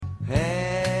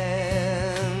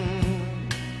hand,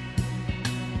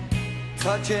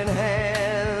 touching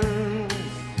hands,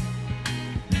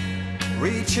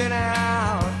 reaching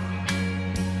out,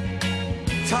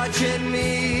 touching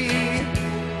me,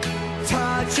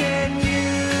 touching you.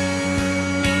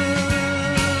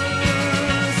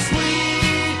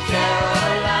 Sweet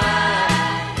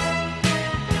Caroline,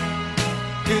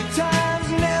 good times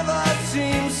never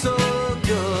seem so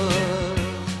good.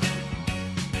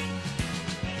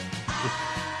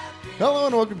 Hello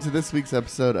and welcome to this week's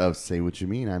episode of Say What You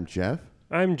Mean. I'm Jeff.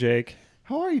 I'm Jake.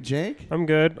 How are you, Jake? I'm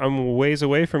good. I'm ways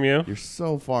away from you. You're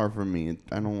so far from me.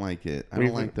 I don't like it. I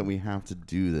don't like that we have to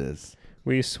do this.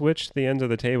 We switched the ends of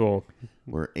the table.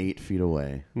 We're 8 feet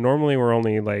away. Normally, we're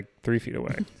only like 3 feet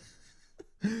away.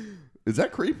 Is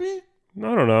that creepy? I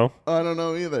don't know. I don't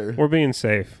know either. We're being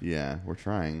safe. Yeah, we're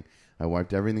trying. I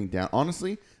wiped everything down.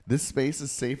 Honestly, this space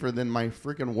is safer than my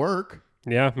freaking work.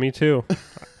 Yeah, me too.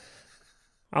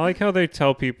 I like how they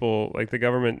tell people, like the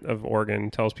government of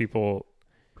Oregon tells people,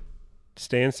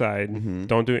 stay inside. Mm-hmm.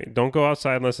 Don't go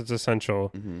outside unless it's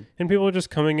essential. Mm-hmm. And people are just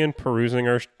coming in perusing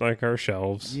our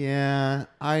shelves. Yeah,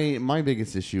 my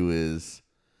biggest issue is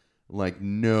like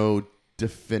no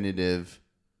definitive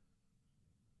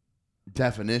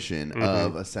definition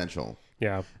of essential.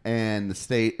 Yeah, And the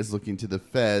state is looking to the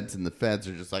feds, and the feds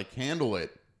are just like, handle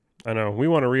it. I know. We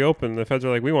want to reopen. The feds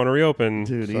are like, we want to reopen.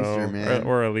 Dude, Easter, man.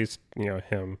 Or at least,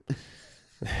 him.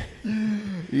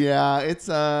 Yeah,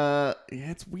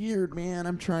 it's weird, man.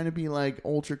 I'm trying to be like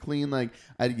ultra clean. Like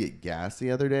I had to get gas the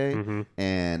other day,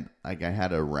 and like I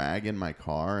had a rag in my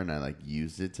car, and I like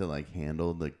used it to like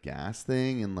handle the gas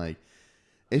thing, and like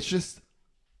it's just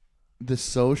the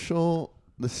social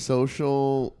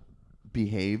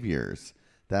behaviors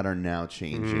that are now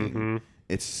changing.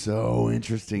 It's so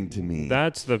interesting to me.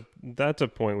 That's a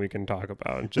point we can talk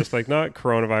about. Just like not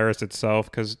coronavirus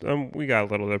itself, because we got a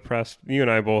little depressed. You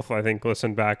and I both, I think,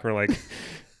 listened back. And we're like,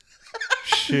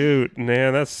 shoot,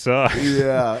 man, that sucks.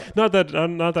 Yeah. Not that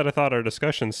I thought our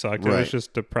discussion sucked. It Right. was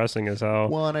just depressing as hell.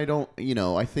 Well, and I don't,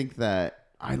 I think that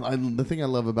the thing I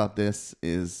love about this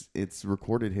is it's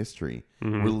recorded history.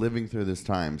 We're living through this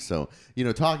time. So,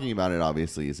 talking about it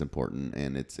obviously is important,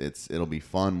 and it'll be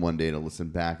fun one day to listen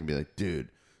back and be like, dude,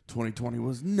 2020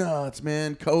 was nuts,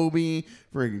 man. Kobe,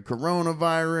 freaking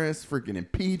coronavirus, freaking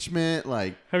impeachment,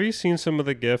 like Have you seen some of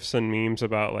the GIFs and memes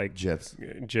about like GIFs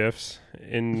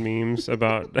in memes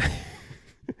about?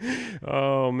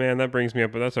 Oh man, that brings me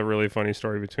up. But that's a really funny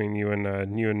story between you and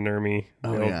Nermi.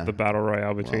 The battle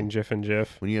royale between GIF and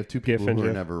GIF. When you have two people GIF and who are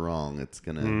GIF. never wrong, it's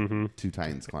gonna two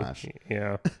titans clash.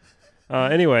 Yeah.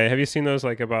 Anyway, have you seen those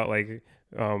like about like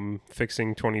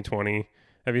fixing 2020?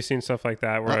 Have you seen stuff like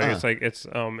that where it's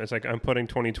like I'm putting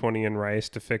 2020 in rice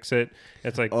to fix it?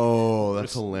 It's like Oh,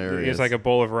 that's hilarious. It's like a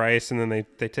bowl of rice, and then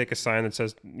they take a sign that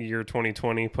says year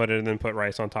 2020, put it, and then put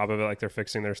rice on top of it, like they're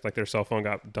fixing their cell phone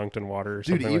got dunked in water or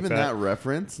something. Dude, even like that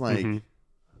reference, like in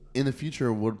the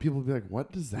future, would people be like,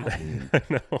 "What does that mean?" I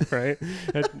know, right?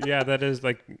 Yeah, that is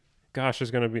like, gosh, I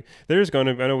know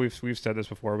we've said this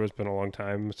before, but it's been a long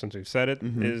time since we've said it.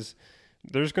 Is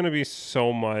there's going to be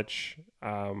so much.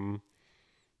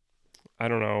 I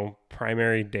don't know,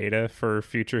 primary data for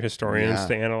future historians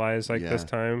to analyze this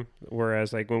time.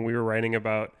 Whereas like when we were writing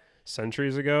about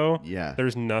centuries ago,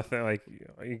 there's nothing like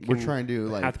we're trying to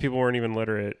like half the people weren't even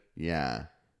literate. Yeah.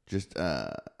 Just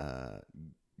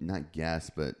not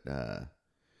guess, but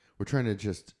we're trying to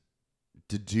just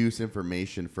deduce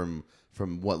information from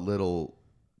what little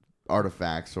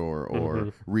artifacts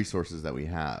or resources that we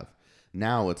have.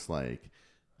 Now it's like,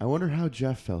 I wonder how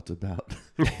Jeff felt about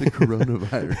the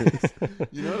coronavirus.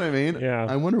 You know what I mean? Yeah.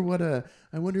 I wonder what a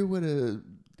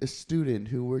student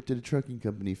who worked at a trucking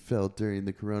company felt during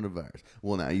the coronavirus.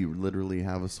 Well, now you literally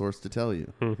have a source to tell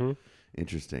you.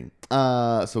 Interesting.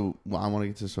 So I want to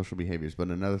get to social behaviors, but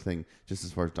another thing, just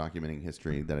as far as documenting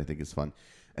history that I think is fun,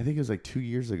 I think it was like 2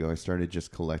 years ago I started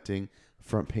just collecting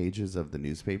front pages of the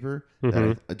newspaper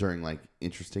during like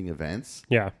interesting events.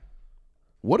 Yeah.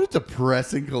 What a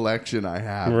depressing collection I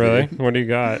have. Really? Dude. What do you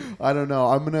got? I don't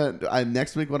know.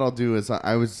 Next week what I'll do is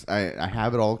I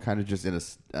have it all kind of just in a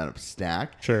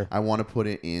stack. Sure. I want to put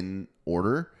it in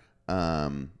order,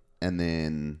 and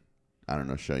then I don't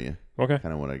know, show you. Okay.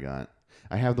 Kind of what I got.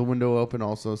 I have the window open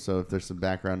also, so if there's some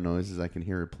background noises, I can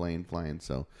hear a plane flying.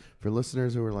 So for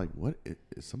listeners who are like, "What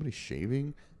is somebody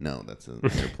shaving?" No, that's an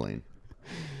airplane.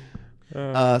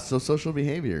 So social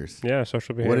behaviors. Yeah,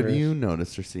 social behaviors. What have you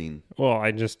noticed or seen? Well,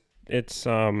 it's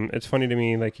funny to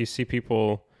me, like you see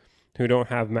people who don't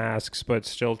have masks but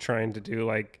still trying to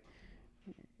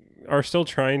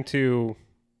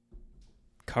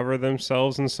cover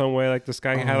themselves in some way. Like this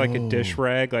guy had like a dish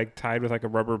rag like tied with like a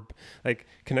rubber, like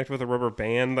connected with a rubber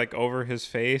band like over his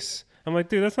face. I'm like,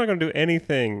 dude, that's not gonna do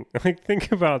anything. Like,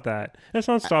 think about that. That's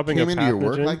not stopping a pathogen. Came into your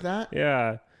work like that?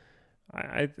 Yeah.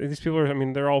 These people are. I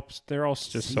mean, they're all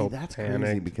just so that's panicked.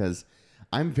 crazy because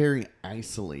I'm very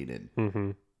isolated.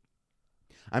 Mm-hmm.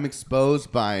 I'm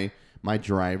exposed by my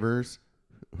drivers,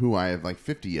 who I have like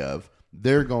 50 of.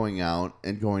 They're going out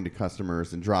and going to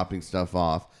customers and dropping stuff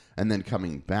off, and then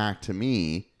coming back to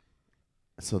me.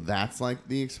 So that's like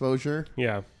the exposure.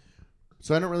 Yeah.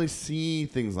 So I don't really see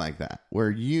things like that where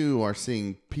you are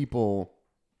seeing people,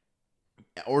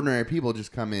 ordinary people,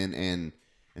 just come in and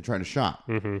try to shop.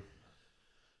 Mm-hmm.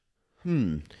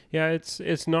 Yeah,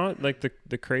 it's not like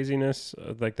the craziness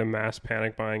of like the mass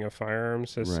panic buying of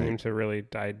firearms has seemed to really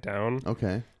died down.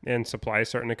 Okay. And supply is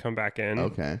starting to come back in.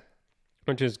 Okay.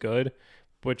 Which is good,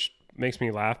 which makes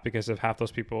me laugh because if half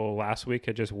those people last week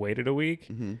had just waited a week,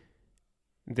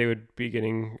 they would be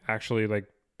getting actually like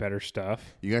better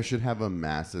stuff. You guys should have a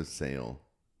massive sale.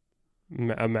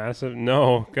 A massive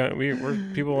no,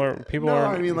 people aren't.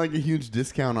 I mean like a huge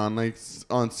discount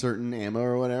on certain ammo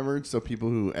or whatever. So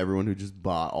everyone who just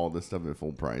bought all this stuff at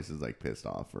full price is like pissed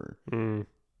off, or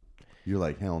you're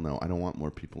like, hell no, I don't want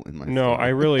more people in my. No, store. I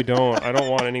really don't. I don't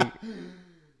want any.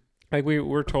 Like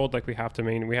we're told like we have to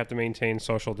maintain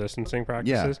social distancing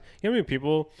practices. Yeah. You know how many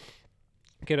people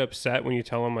get upset when you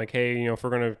tell them like, hey, if we're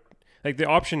gonna like the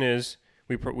option is.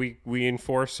 We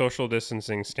enforce social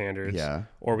distancing standards,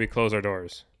 or we close our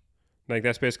doors. Like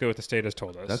that's basically what the state has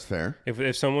told us. That's fair.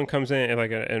 If someone comes in,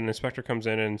 like an inspector comes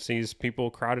in and sees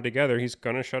people crowded together, he's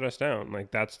gonna shut us down.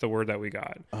 Like that's the word that we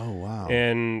got. Oh wow!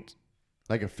 And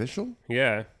like official?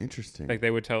 Yeah. Interesting. Like they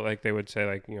would say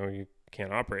like you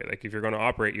can't operate. Like if you're going to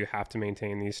operate, you have to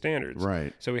maintain these standards.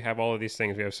 Right. So we have all of these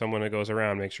things. We have someone that goes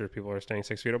around, make sure people are staying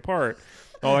 6 feet apart.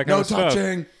 All that kind of stuff. No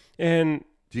touching. And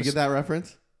do you get that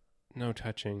reference? No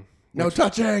touching. No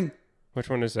touching. Which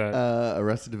one is that?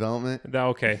 Arrested Development.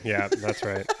 Okay, yeah, that's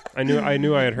right. I knew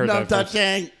I had heard no that. No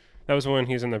touching. That was when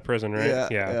he's in the prison, right?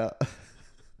 Yeah.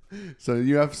 So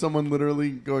you have someone literally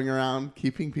going around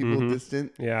keeping people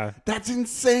distant. Yeah. That's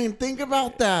insane. Think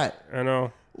about that. I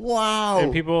know. Wow.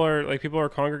 And people are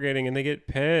congregating and they get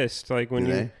pissed. Like when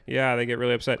they get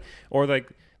really upset. Or like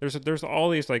there's all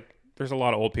these like there's a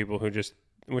lot of old people who just.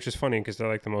 Which is funny because they're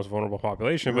like the most vulnerable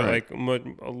population, but like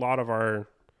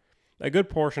a good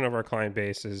portion of our client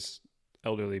base is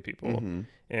elderly people,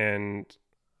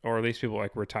 or at least people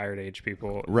like retired age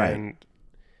people, right? And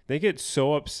they get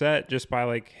so upset just by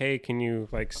like, hey, can you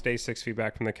like stay 6 feet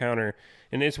back from the counter?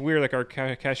 And it's weird. Like our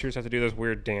cashiers have to do this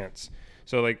weird dance.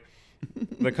 So like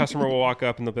the customer will walk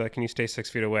up and they'll be like, can you stay 6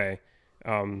 feet away?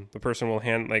 The person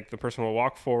will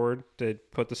walk forward to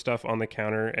put the stuff on the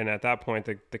counter, and at that point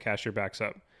the cashier backs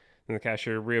up, and the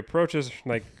cashier reapproaches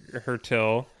like her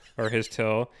till or his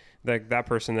till. That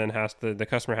person then the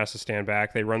customer has to stand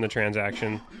back. They run the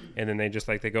transaction, and then they just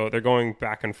they're going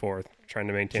back and forth trying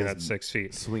to maintain just that 6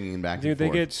 feet, swinging back. Dude,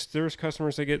 and forth. There's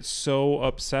customers that get so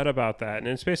upset about that, and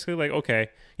it's basically like, okay,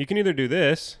 you can either do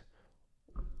this.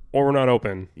 Or we're not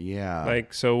open. Yeah.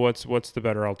 Like, so what's the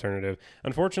better alternative?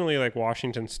 Unfortunately, like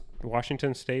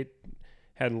Washington State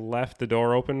had left the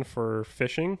door open for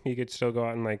fishing. You could still go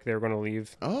out and like they were going to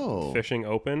leave fishing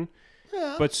open.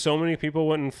 Yeah. But so many people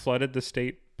went and flooded the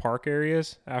state park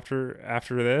areas after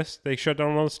this. They shut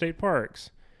down all the state parks.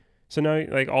 So now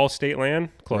like all state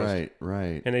land closed.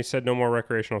 Right. And they said no more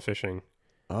recreational fishing.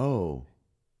 Oh.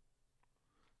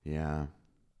 Yeah.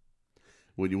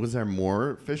 Was there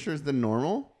more fishers than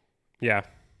normal? Yeah.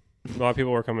 A lot of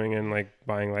people were coming in like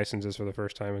buying licenses for the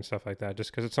first time and stuff like that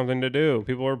just because it's something to do.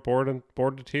 People are bored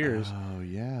to tears. Oh,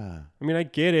 yeah. I mean, I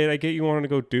get it. I get you wanting to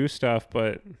go do stuff,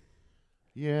 but...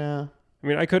 Yeah. I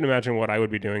mean, I couldn't imagine what I would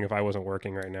be doing if I wasn't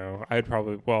working right now. I'd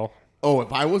probably... Well... Oh,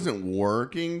 if I wasn't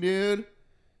working, dude,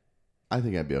 I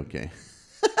think I'd be okay.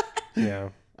 Yeah.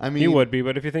 I mean... You would be,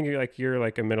 but if you think like you're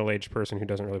like a middle-aged person who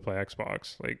doesn't really play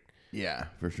Xbox, like... Yeah,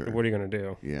 for sure. What are you going to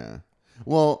do? Yeah.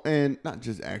 Well, and not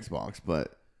just Xbox,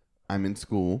 but I'm in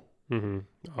school. Mm-hmm.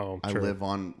 Oh, I live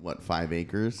on, 5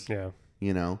 acres? Yeah.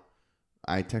 You know?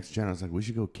 I text Jen, I was like, we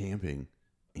should go camping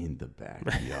in the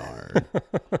backyard.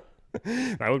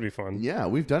 That would be fun. Yeah,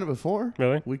 we've done it before.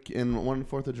 Really? In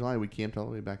 4th of July, we camped all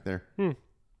the way back there. It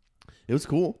was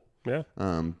cool. Yeah.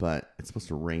 But it's supposed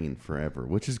to rain forever,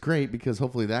 which is great because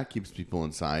hopefully that keeps people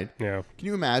inside. Yeah. Can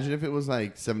you imagine if it was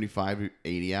like 75,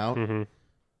 80 out? Mm-hmm.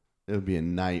 It would be a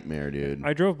nightmare, dude.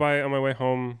 I drove by on my way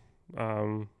home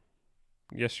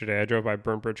yesterday. I drove by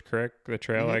Burnt Bridge Creek, the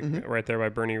trail, right there by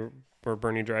where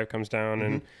Bernie Drive comes down,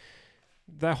 and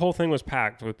that whole thing was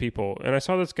packed with people. And I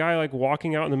saw this guy like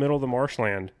walking out in the middle of the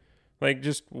marshland, like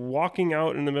just walking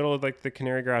out in the middle of like the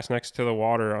canary grass next to the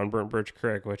water on Burnt Birch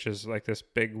Creek, which is like this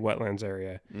big wetlands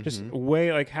area. Just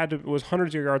way like was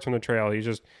hundreds of yards from the trail. He's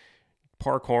just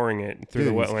parkouring it through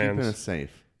the wetlands. He's keeping it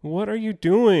safe. What are you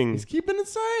doing? He's keeping it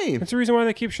safe. That's the reason why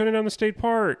they keep shutting down the state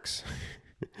parks.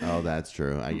 Oh, that's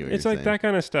true. I get what It's you're like saying. that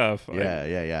kind of stuff.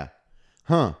 Yeah.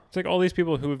 Huh. It's like all these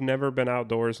people who have never been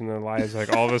outdoors in their lives,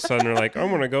 like all of a sudden they're like, I'm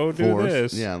going to go do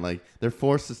this. Yeah, like they're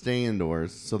forced to stay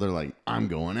indoors. So they're like, I'm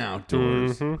going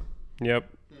outdoors. Mm-hmm. Yep.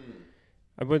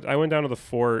 I went down to the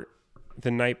fort the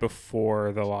night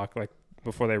before the lock, like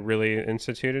before they really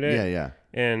instituted it. Yeah.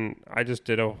 And I just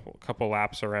did a couple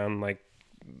laps around like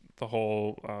the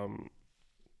whole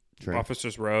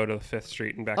Officers Road of 5th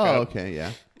Street and back up. Oh, okay,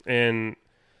 yeah. And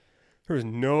there was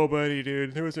nobody,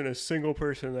 dude. There wasn't a single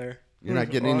person there. You're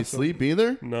not getting any sleep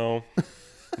either? No,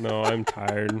 I'm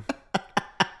tired.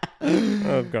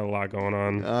 I've got a lot going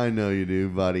on. I know you do,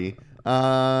 buddy.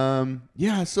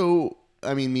 Yeah, so,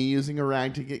 I mean, me using a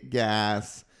rag to get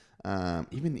gas,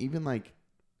 even like,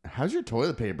 how's your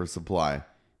toilet paper supply?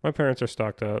 My parents are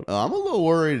stocked up. I'm a little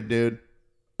worried, dude.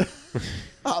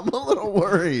 I'm a little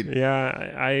worried.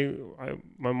 Yeah, I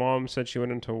my mom said she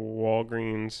went into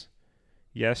Walgreens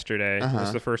yesterday. It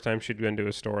was the first time she'd been to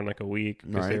a store in like a week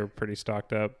because they were pretty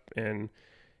stocked up. And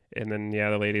then,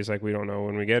 the lady's like, we don't know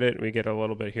when we get it. We get a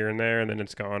little bit here and there, and then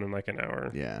it's gone in like an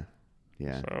hour. Yeah.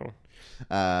 So,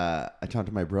 I talked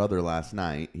to my brother last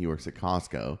night. He works at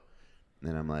Costco.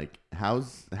 And I'm like,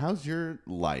 how's your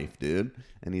life, dude?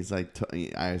 And he's like,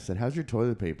 I said, how's your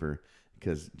toilet paper?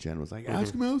 Because Jen was like,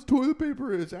 ask him how his toilet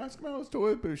paper is. Ask him how his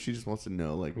toilet paper is. She just wants to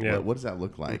know, like, what does that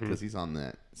look like? Because he's on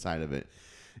that side of it.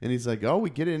 And he's like, oh, we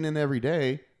get it in every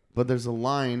day, but there's a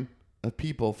line of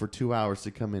people for 2 hours to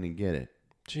come in and get it.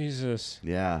 Jesus.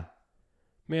 Yeah.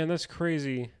 Man, that's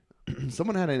crazy.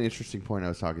 Someone had an interesting point. I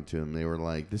was talking to them. They were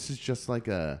like, this is just like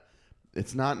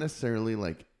it's not necessarily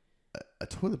like a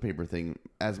toilet paper thing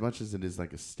as much as it is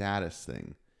like a status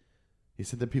thing. He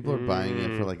said that people are buying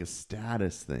it for like a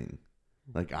status thing.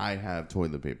 Like, I have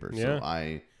toilet paper, so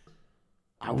I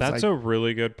was that's like, a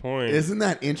really good point. Isn't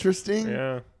that interesting?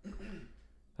 Yeah.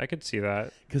 I could see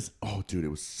that. Because, oh, dude, it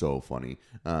was so funny.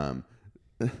 One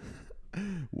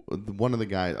of the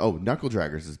guys, Knuckle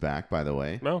Draggers is back, by the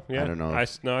way. No, yeah. I don't know. I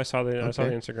saw the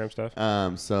Instagram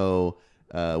stuff. So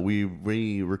we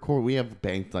record. We have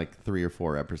banked like 3 or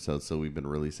 4 episodes, so we've been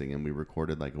releasing, and we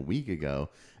recorded like a week ago,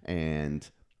 and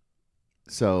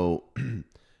so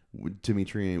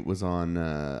Dimitri was on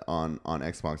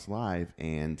Xbox Live,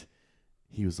 and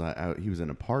he was like, he was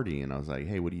in a party, and I was like,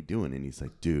 hey, what are you doing? And he's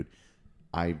like, dude,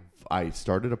 I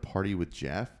started a party with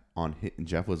Jeff.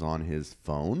 Jeff was on his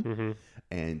phone,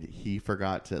 and he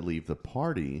forgot to leave the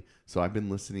party. So I've been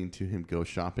listening to him go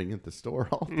shopping at the store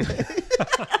all day.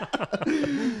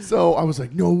 So I was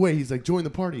like, no way. He's like, join the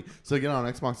party. So I get on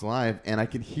Xbox Live, and I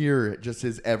can hear just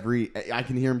I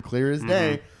can hear him clear as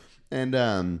day.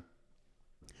 And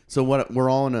so we're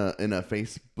all in a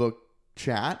Facebook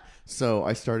chat. So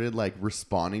I started like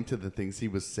responding to the things he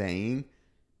was saying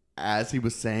as he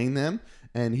was saying them.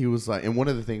 And he was like, and one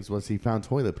of the things was he found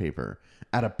toilet paper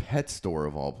at a pet store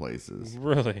of all places.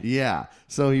 Really? Yeah.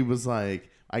 So he was like,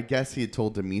 I guess he had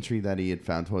told Dimitri that he had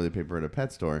found toilet paper at a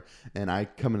pet store. And I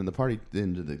come into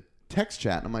the text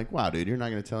chat, and I'm like, wow, dude, you're not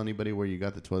going to tell anybody where you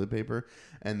got the toilet paper?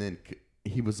 And then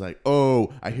he was like,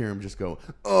 oh, I hear him just go,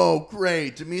 oh,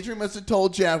 great. Dimitri must have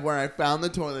told Jeff where I found the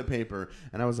toilet paper.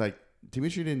 And I was like,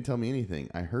 Dimitri didn't tell me anything.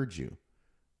 I heard you.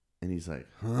 And he's like,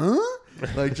 huh?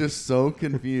 Like, just so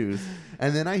confused.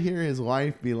 And then I hear his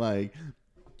wife be like,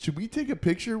 should we take a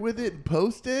picture with it and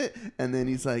post it? And then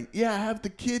he's like, yeah, have the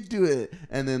kid do it.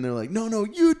 And then they're like, no,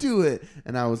 you do it.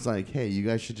 And I was like, hey, you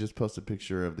guys should just post a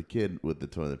picture of the kid with the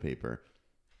toilet paper.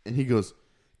 And he goes,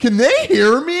 can they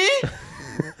hear me?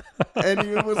 And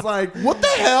he was like, what the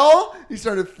hell? He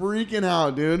started freaking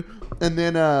out, dude. And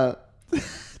then,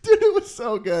 dude, it was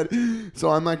so good. So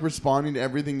I'm like responding to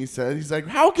everything he said. He's like,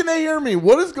 how can they hear me?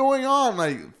 What is going on?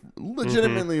 Like,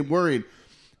 legitimately worried.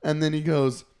 And then he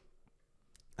goes,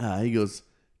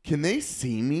 can they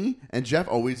see me? And Jeff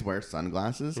always wears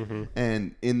sunglasses.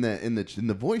 And in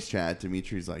the voice chat,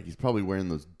 Dimitri's like, he's probably wearing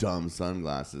those dumb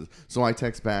sunglasses. So I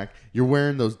text back, you're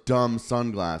wearing those dumb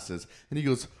sunglasses. And he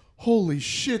goes, holy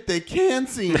shit, they can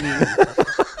see me.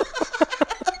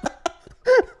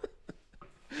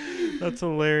 That's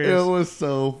hilarious. It was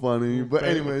so funny. But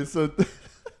anyway, so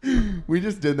we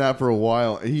just did that for a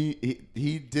while. He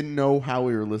didn't know how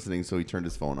we were listening, so he turned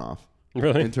his phone off.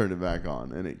 Really? And turned it back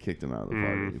on, and it kicked him out of the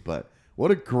party. But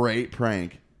what a great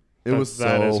prank. It was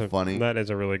so funny. That is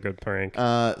a really good prank.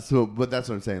 But that's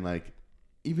what I'm saying. Like,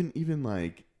 even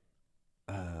like,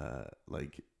 I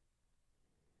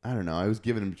don't know. I was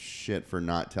giving him shit for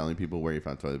not telling people where he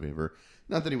found toilet paper.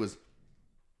 Not that he was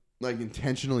like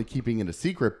intentionally keeping it a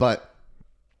secret, but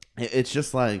it's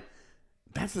just like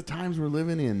that's the times we're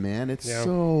living in, man. It's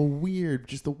so weird,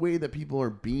 just the way that people are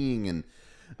being. And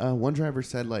one driver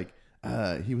said like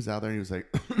he was out there and he was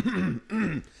like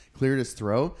cleared his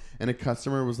throat, and a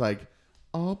customer was like,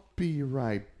 "I'll be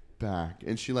right back,"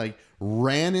 and she like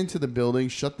ran into the building,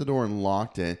 shut the door, and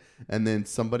locked it. And then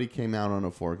somebody came out on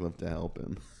a forklift to help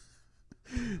him.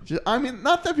 I mean,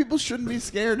 not that people shouldn't be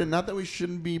scared, and not that we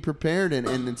shouldn't be prepared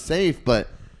and safe, but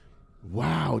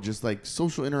wow, just like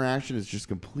social interaction has just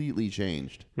completely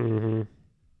changed. Mm-hmm.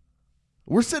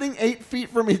 We're sitting 8 feet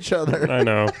from each other. I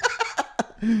know.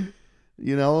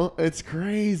 You know, it's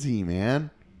crazy, man.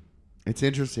 It's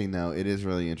interesting, though. It is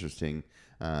really interesting.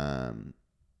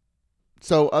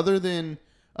 So other than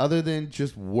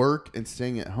just work and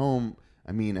staying at home,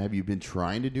 I mean, have you been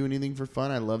trying to do anything for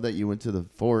fun? I love that you went to the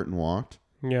fort and walked.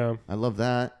 Yeah. I love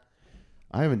that.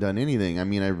 I haven't done anything. I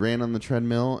mean, I ran on the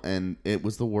treadmill, and it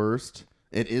was the worst.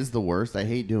 It is the worst. I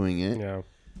hate doing it. Yeah.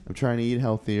 I'm trying to eat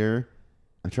healthier.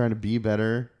 I'm trying to be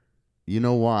better. You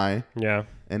know why? Yeah.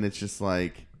 And it's just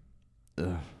like,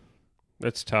 ugh.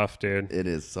 It's tough, dude. It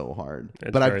is so hard.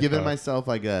 It's but I've very given tough. myself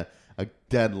like a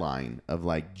deadline of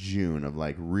like June of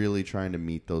like really trying to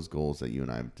meet those goals that you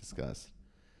and I have discussed.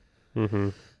 Mm-hmm.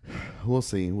 We'll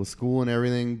see. With school and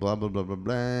everything, blah, blah, blah, blah,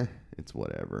 blah. It's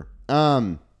whatever.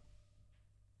 I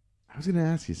was going to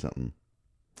ask you something.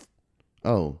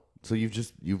 Oh, so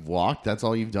you've walked? That's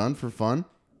all you've done for fun?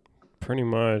 Pretty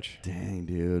much. Dang,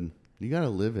 dude. You got to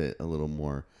live it a little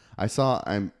more. I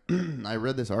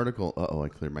read this article. Uh-oh, I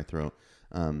cleared my throat.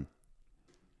 I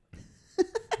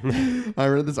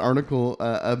read this article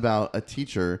about a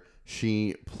teacher.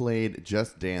 She played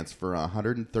Just Dance for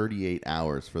 138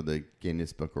 hours for the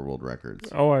Guinness Book of World Records.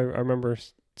 Oh, I remember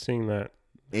seeing that.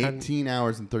 18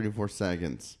 hours and 34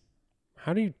 seconds.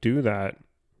 How do you do that?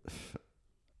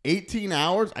 18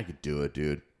 hours? I could do it,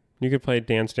 dude. You could play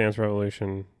Dance Dance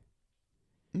Revolution.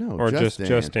 No, or Just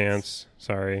Dance.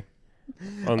 Sorry.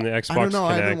 On the Xbox I don't know.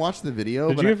 Kinect. I haven't watched the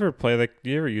video. Did you ever play did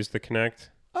you ever use the Kinect?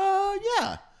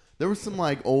 Yeah. There were some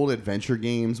like old adventure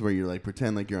games where you like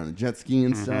pretend like you're on a jet ski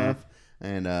and stuff,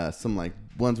 and some like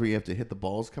ones where you have to hit the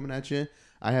balls coming at you.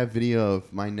 I have video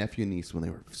of my nephew and niece when they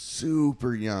were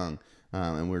super young,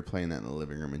 and we were playing that in the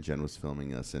living room, and Jen was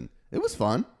filming us, and it was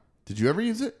fun. Did you ever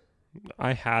use it?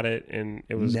 I had it, and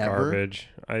it was garbage.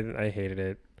 I hated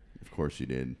it. Of course you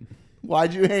did.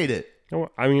 Why'd you hate it?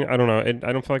 I mean, I don't know.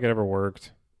 I don't feel like it ever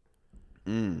worked.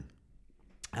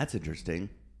 That's interesting.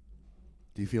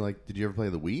 Do you feel like, did you ever play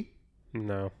the Wii?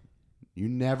 No. You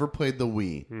never played the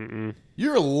Wii? Mm-mm.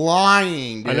 You're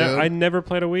lying, dude. I never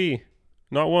played a Wii.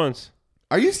 Not once.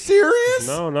 Are you serious?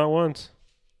 No, not once.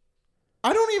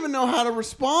 I don't even know how to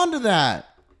respond to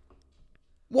that.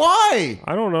 Why?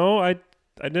 I don't know. I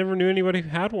never knew anybody who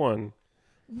had one.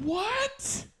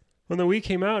 What? When the Wii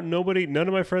came out, none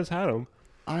of my friends had them.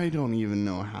 I don't even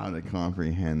know how to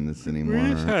comprehend this anymore. We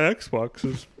just had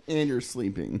Xboxes. And you're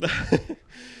sleeping.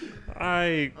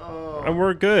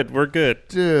 We're good. We're good.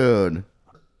 Dude.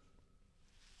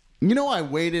 You know I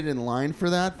waited in line for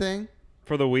that thing?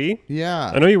 For the Wii?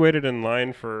 Yeah. I know you waited in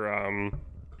line for...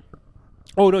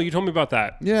 Oh, no, you told me about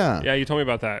that. Yeah. Yeah, you told me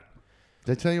about that.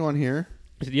 Did I tell you on here?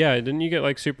 Yeah, didn't you get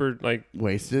like super like...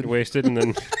 Wasted and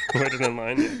then waited in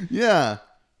line? Yeah.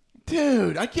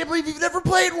 Dude, I can't believe you've never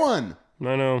played one.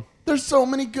 I know. There's so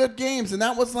many good games, and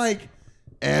that was like...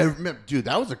 dude,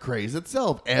 that was a craze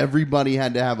itself. Everybody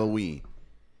had to have a Wii.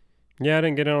 Yeah, I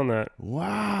didn't get on that.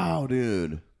 Wow,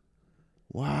 dude.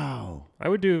 Wow. I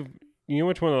would do... You know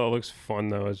which one that looks fun,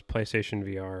 though, is PlayStation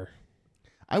VR.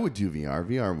 I would do VR.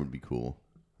 VR would be cool.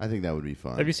 I think that would be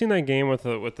fun. Have you seen that game with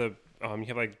the you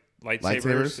have like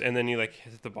lightsabers and then you like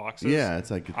hit the boxes? Yeah, it's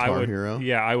like Guitar Hero.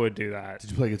 Yeah, I would do that. Did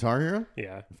you play Guitar Hero?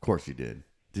 Yeah. Of course you did.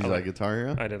 Did you like Guitar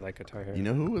Hero? I did like Guitar Hero. You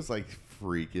know who was like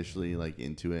freakishly like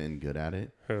into it and good at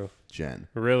it? Who? Jen.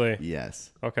 Really?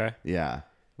 Yes. Okay. Yeah.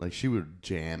 Like she would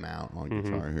jam out on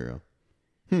Guitar Hero.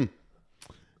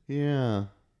 Yeah.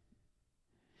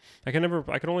 I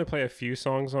can only play a few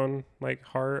songs on like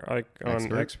hard, like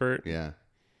on expert. Yeah.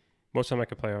 Most of the time I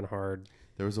could play on hard.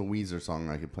 There was a Weezer song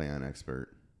I could play on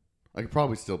expert. I could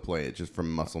probably still play it just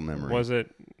from muscle memory. Was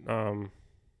it?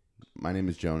 My Name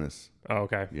is Jonas. Oh,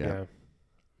 okay. Yeah.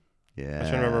 I was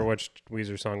trying to remember which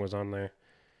Weezer song was on there.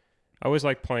 I always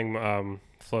liked playing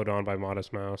 "Float On" by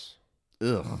Modest Mouse.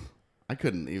 Ugh. I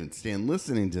couldn't even stand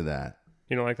listening to that.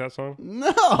 You don't like that song?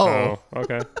 No. Oh,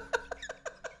 okay.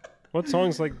 What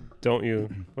songs don't you?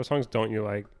 What songs don't you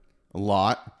like? A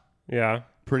lot. Yeah,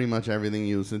 Pretty much everything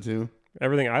you listen to.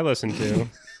 everything I listen to.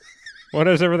 What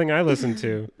is everything I listen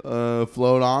to?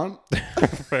 Float On.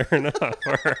 Fair enough.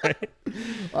 All right.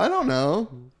 I don't know.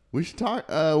 We should talk.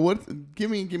 Give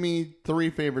me 3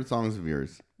 favorite songs of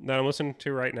yours. That I'm listening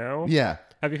to right now. Yeah.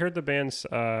 Have you heard the band's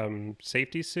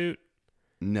Safety Suit?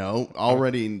 No,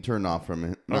 already turned off from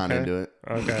it. Not Okay. into it.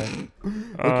 Okay.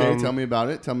 Okay, tell me about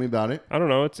it. Tell me about it. I don't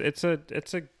know. It's a.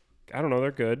 I don't know.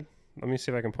 They're good. Let me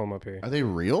see if I can pull them up here. Are they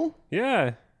real?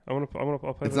 Yeah. I'll play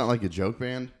It's this. not like a joke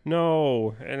band.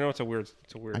 No. I know it's a weird.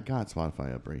 I got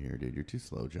Spotify up right here, dude. You're too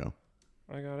slow, Joe.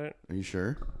 I got it. Are you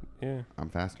sure? Yeah. I'm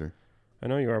faster. I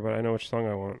know you are, but I know which song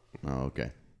I want. Oh,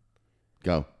 okay.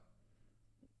 Go.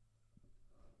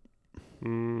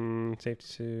 Safety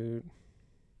Suit.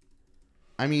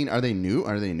 I mean, are they new?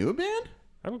 Are they a new band?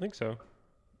 I don't think so.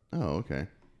 Oh, okay. I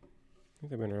think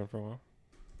they've been around for a while.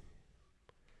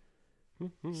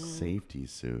 Safety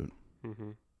Suit.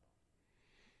 Mm-hmm.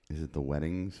 Is it the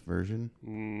Weddings version?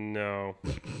 No.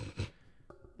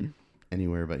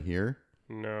 Anywhere But Here?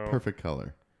 No. Perfect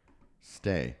Color.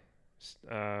 Stay.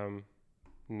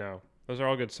 No. Those are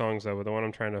all good songs though, but the one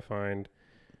I'm trying to find.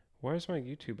 Where's my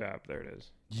YouTube app? There it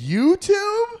is.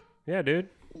 YouTube? Yeah, dude.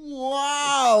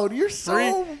 Wow, you're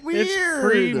so weird. It's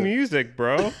free music,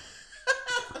 bro.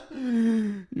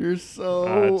 You're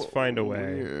so it's Find a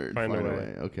Way. weird. Find a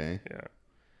Way. Okay. Yeah.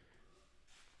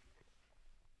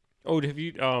 Oh, have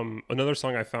you another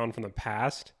song I found from the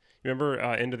past? You remember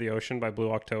Into the Ocean by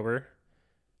Blue October?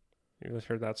 You guys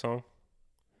heard that song?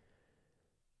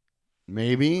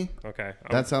 Maybe. Okay.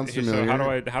 That sounds So familiar.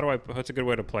 how do I what's a good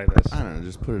way to play this? I don't know.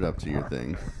 Just put it up to your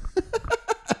thing.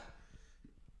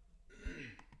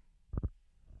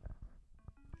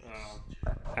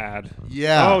 Ad.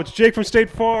 Yeah. Oh, it's Jake from State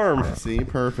Farm. See,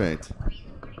 perfect.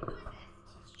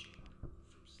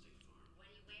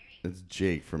 It's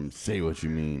Jake from Say What You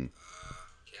Mean.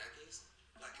 Khakis,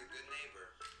 like a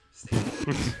good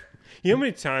neighbor. Stay You know how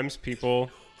many times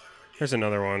people... There's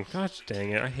another one. Gosh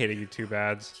dang it. I hate YouTube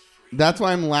ads. That's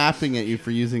why I'm laughing at you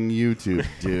for using YouTube,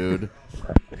 dude.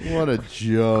 What a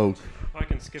joke. Oh, I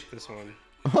can skip this one.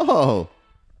 Oh.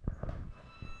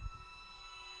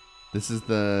 This is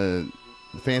the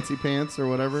Fancy Pants or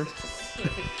whatever?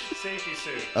 Safety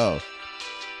Suit. Oh.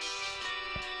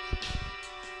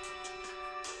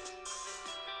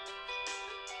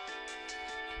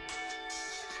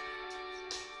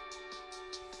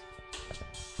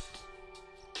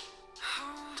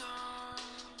 Hold on.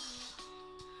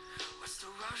 What's the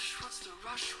rush? What's the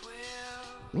rush?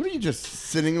 What are you just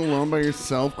sitting alone by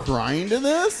yourself crying to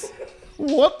this?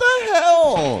 What the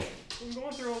hell? I'm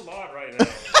going through a lot right now.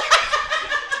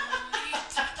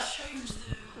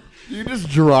 Do you just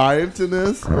drive to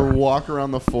this or walk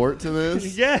around the fort to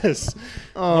this? Yes.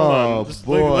 Oh, Hold on. Just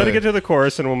boy. let it get to the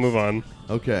chorus and we'll move on.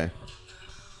 Okay.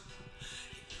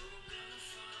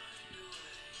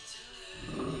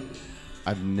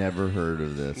 I've never heard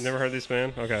of this. Never heard this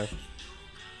band? Okay.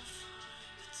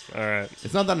 All right.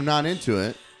 It's not that I'm not into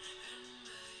it.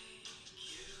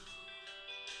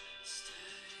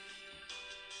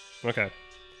 Okay.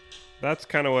 That's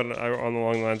kind of what on the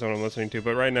long lines of what I'm listening to.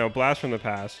 But right now, Blast from the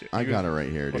Past. I got it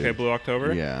right here, dude. Okay, Blue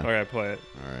October? Yeah. Okay, play it.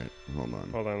 All right, hold on.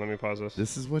 Hold on, let me pause this.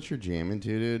 This is what you're jamming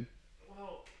to, dude?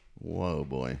 Whoa,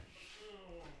 boy.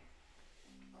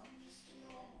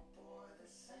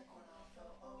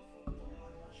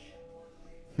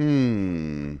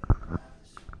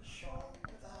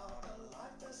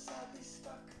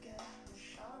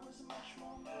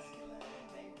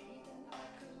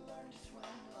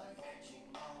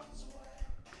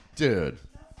 Dude,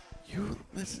 you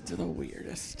listen to the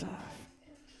weirdest stuff.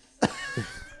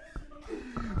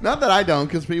 Not that I don't,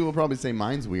 because people will probably say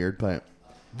mine's weird, but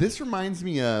this reminds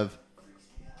me of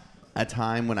a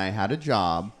time when I had a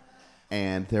job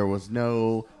and there was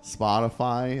no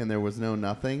Spotify and there was no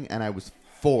nothing, and I was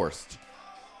forced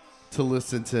to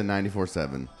listen to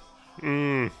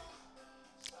 94.7.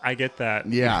 I get that.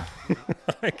 Yeah.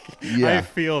 I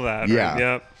feel that. Yeah. Right?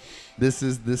 Yep. This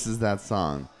is that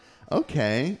song.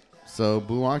 Okay. So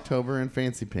Blue October and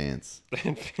Fancy Pants.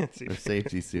 Fancy Or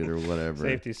Safety Suit or whatever.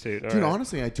 Safety Suit. All Dude, right.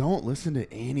 honestly, I don't listen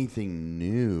to anything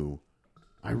new.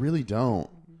 I really don't.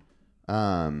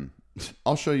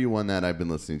 I'll show you one that I've been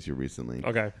listening to recently.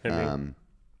 Okay. Hit me.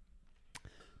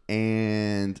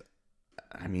 And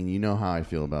I mean, you know how I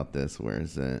feel about this. Where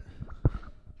is it?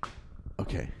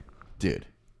 Okay, dude,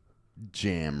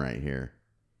 jam right here.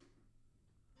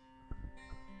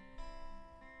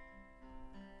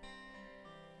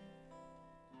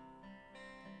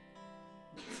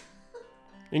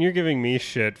 And you're giving me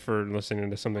shit for listening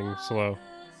to something slow.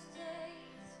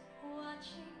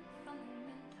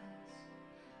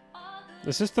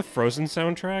 Is this the Frozen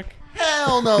soundtrack?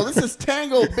 Hell no, this is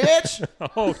Tangled, bitch.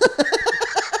 Oh,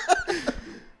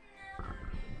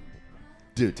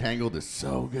 Dude, Tangled is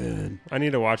so good. I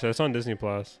need to watch that. It's on Disney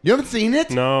Plus. You haven't seen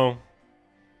it? No.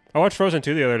 I watched Frozen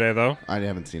 2 the other day, though. I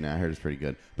haven't seen it. I heard it's pretty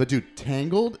good. But dude,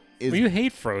 Tangled is. Well, you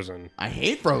hate Frozen. I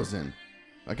hate Frozen.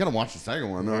 I gotta watch the second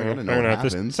one though. I gotta know Fair what enough.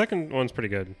 This happens. second one's pretty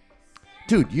good.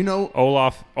 Dude, you know.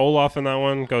 Olaf in that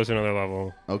one goes to another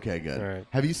level. Okay, good. All right.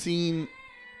 Have you seen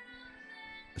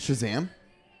Shazam?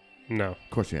 No. Of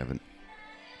course you haven't.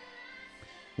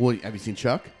 Well, have you seen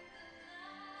Chuck?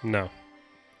 No.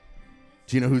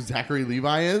 Do you know who Zachary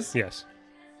Levi is? Yes.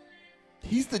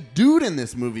 He's the dude in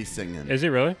this movie singing. Is he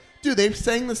really? Dude, they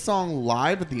sang the song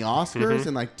live at the Oscars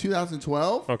in like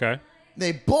 2012. Okay.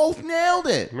 They both nailed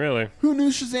it. Really? Who knew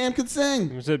Shazam could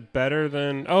sing? Was it better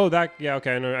than... Oh, that... Yeah,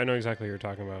 okay. I know exactly what you're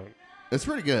talking about. It's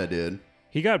pretty good, dude.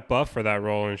 He got buff for that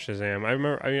role in Shazam. I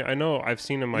remember... I know I've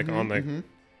seen him like on like...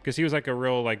 Because he was like a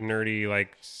real like nerdy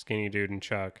like skinny dude in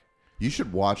Chuck. You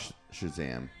should watch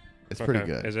Shazam. It's pretty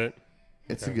good. Is it?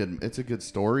 It's a good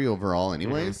story overall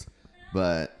anyways,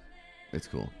 but it's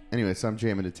cool. Anyway, so I'm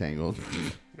jamming to Tangled.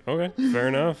 Okay, fair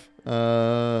enough.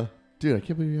 Dude, I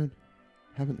can't believe you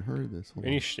haven't heard of this. Hold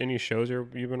on. Any shows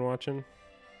you've been watching?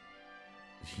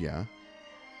 Yeah.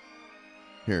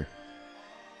 Here.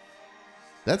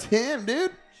 That's him,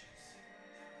 dude.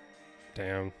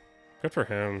 Damn. Good for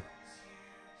him.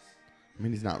 I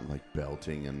mean, he's not like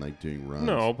belting and like doing runs.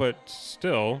 No, but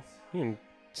still, you can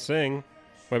sing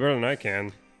way better than I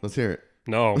can. Let's hear it.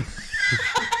 No.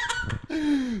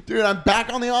 Dude, I'm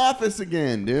back on The Office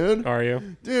again, dude. Are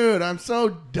you? Dude, I'm so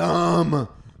dumb.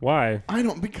 Why?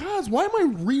 Because why am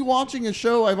I rewatching a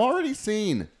show I've already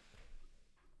seen?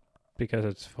 Because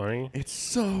it's funny? It's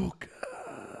so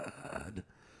good.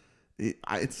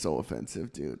 It's so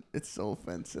offensive, dude. It's so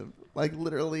offensive. Like,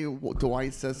 literally,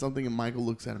 Dwight says something and Michael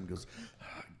looks at him and goes,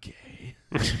 gay.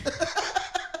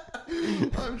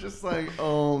 I'm just like,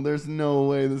 oh, there's no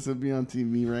way this would be on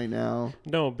TV right now.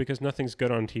 No, because nothing's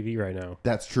good on TV right now.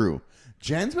 That's true.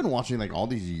 Jen's been watching like all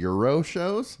these Euro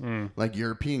shows, like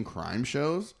European crime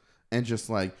shows, and just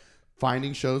like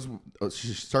finding shows.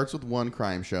 She starts with one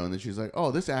crime show, and then she's like,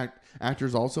 oh, this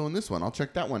actor's also in this one. I'll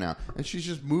check that one out. And she's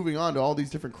just moving on to all these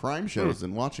different crime shows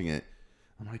and watching it.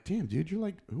 I'm like, damn, dude, you're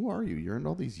like, who are you? You're in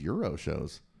all these Euro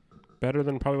shows. Better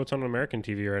than probably what's on American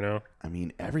TV right now. I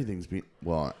mean, everything's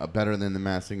better than The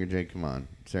Masked Singer. Jake, come on,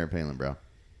 Sarah Palin, bro.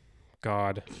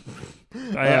 God,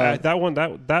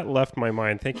 that left my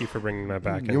mind. Thank you for bringing that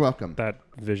back. You're welcome. That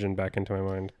vision back into my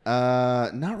mind.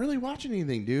 Not really watching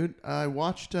anything, dude. I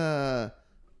watched a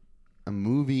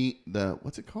movie.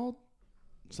 What's it called?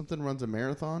 Something runs a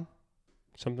marathon.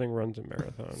 Something runs a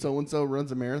marathon. So and so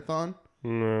runs a marathon.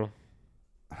 No.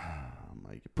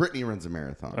 Brittany runs a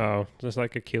marathon. Oh, just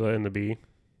like Aquila and the Bee.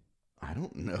 I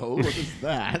don't know. What is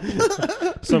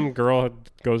that? Some girl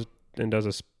goes and does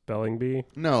a spelling bee.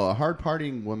 No, a hard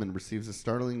partying woman receives a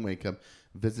startling wake-up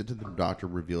visit to the doctor,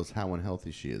 reveals how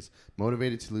unhealthy she is.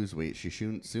 Motivated to lose weight, she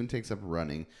soon takes up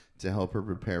running to help her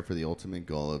prepare for the ultimate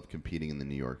goal of competing in the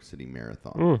New York City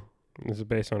Marathon. This is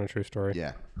based on a true story.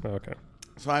 Yeah. Oh, okay.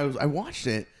 So I watched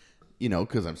it,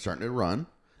 because I'm starting to run.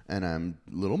 And I'm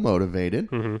a little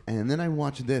motivated. And then I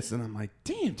watch this, and I'm like,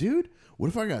 damn, dude, what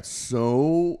if I got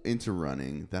so into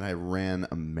running that I ran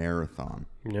a marathon?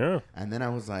 Yeah. And then I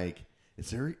was like, is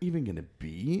there even going to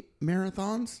be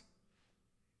marathons?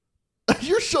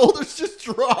 Your shoulders just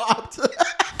dropped.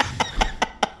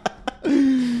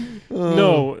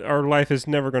 No, our life is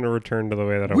never going to return to the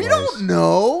way that it was. We don't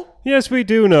know. Yes, we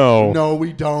do know. No,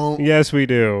 we don't. Yes, we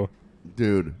do.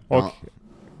 Dude. Okay.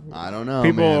 I don't know.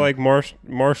 People man. like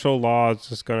martial law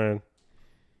is going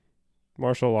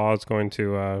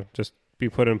to just be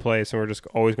put in place, and we're just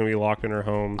always going to be locked in our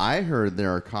homes. I heard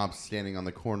there are cops standing on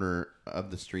the corner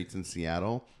of the streets in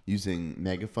Seattle using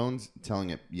megaphones,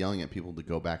 yelling at people to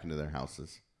go back into their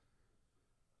houses.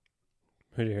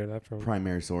 Who'd you hear that from?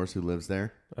 Primary source who lives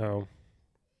there. Oh.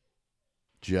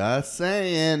 Just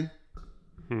saying.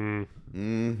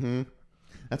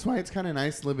 That's why it's kind of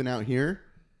nice living out here.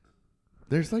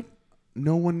 There's like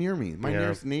no one near me. My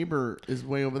nearest neighbor is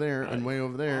way over there and way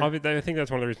over there. I think that's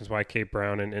one of the reasons why Kate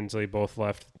Brown and Inslee both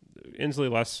left.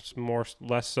 Inslee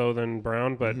less so than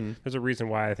Brown, but there's a reason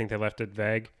why I think they left it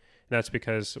vague. And that's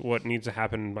because what needs to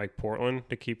happen in like Portland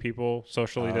to keep people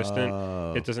socially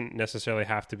distant, it doesn't necessarily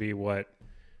have to be what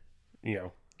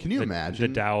Can you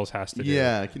imagine? The Dalles has to do.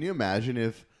 Yeah. Can you imagine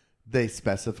if they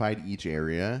specified each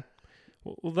area?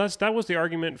 Well, that was the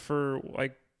argument for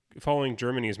like following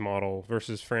Germany's model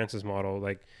versus France's model.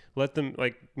 Like let them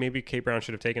maybe Kate Brown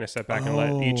should have taken a step back and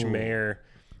let each mayor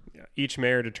each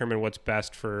mayor determine what's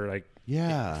best for like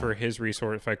for his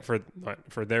resource, like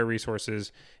for their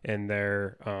resources and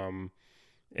their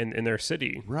in their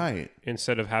city, right?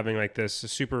 Instead of having like this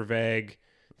super vague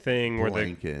thing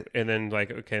Blanket. and then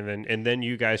like and then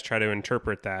you guys try to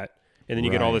interpret that, and then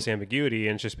you get all this ambiguity,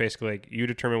 and it's just basically like you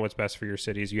determine what's best for your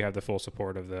cities. You have the full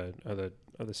support of the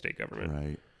state government,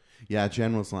 right? Yeah,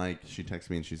 Jen was like, she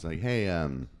texted me and she's like, hey,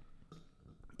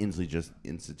 Inslee just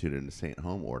instituted a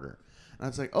stay-at-home order. And I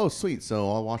was like, oh, sweet. So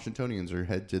all Washingtonians are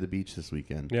head to the beach this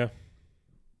weekend. Yeah.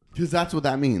 Because that's what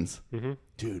that means. Mm-hmm.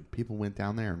 Dude, people went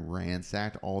down there and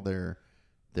ransacked all their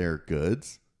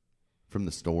goods from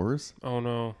the stores. Oh,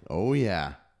 no. Oh,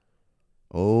 yeah.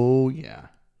 Oh, yeah.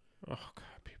 Oh,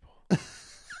 God, people.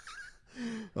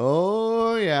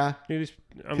 Oh, yeah.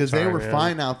 Because they were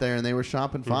fine out there and they were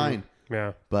shopping fine.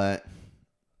 Yeah. But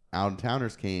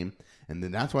out-of-towners came, and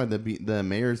then that's why the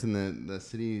mayors in the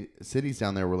cities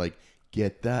down there were like,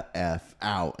 get the F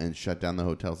out, and shut down the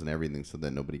hotels and everything so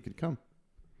that nobody could come.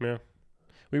 Yeah.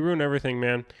 We ruin everything,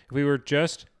 man. If we were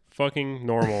just fucking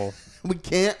normal. We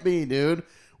can't be, dude.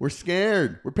 We're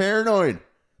scared. We're paranoid.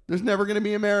 There's never going to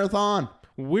be a marathon.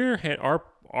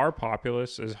 Our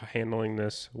populace is handling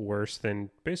this worse than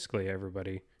basically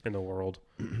everybody in the world.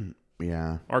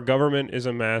 Yeah. Our government is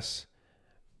a mess.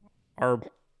 Our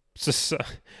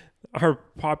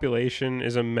population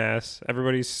is a mess.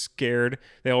 Everybody's scared.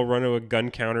 They all run to a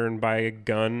gun counter and buy a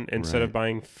gun instead of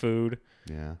buying food.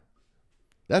 Yeah.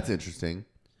 That's interesting.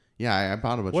 Yeah, I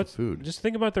bought a bunch of food. Just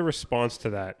think about the response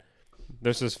to that.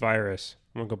 There's this virus.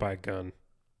 I'm going to go buy a gun.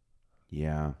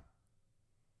 Yeah.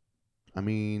 I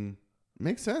mean,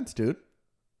 makes sense, dude.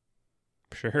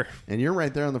 Sure. And you're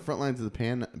right there on the front lines of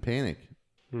the panic.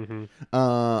 Mm-hmm.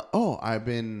 I've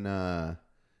been...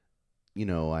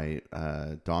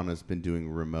 Donna's been doing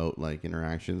remote like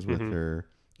interactions with her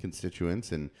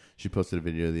constituents, and she posted a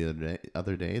video the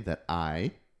other day that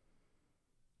I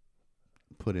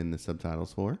put in the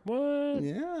subtitles for. What?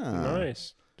 Yeah.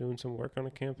 Nice. Doing some work on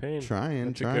a campaign.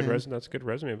 Trying. That's a good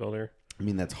resume builder. I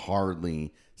mean, that's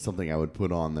hardly something I would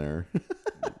put on there.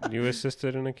 You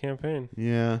assisted in a campaign.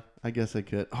 Yeah, I guess I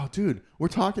could. Oh, dude, we're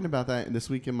talking about that this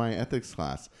week in my ethics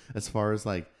class, as far as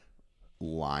like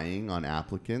lying on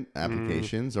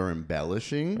applications or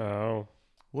embellishing. Oh.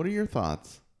 What are your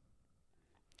thoughts?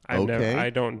 I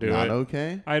don't do it. Not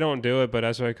okay? I don't do it, but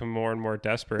as I become more and more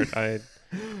desperate,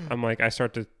 I'm like, I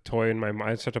start to play in my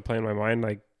mind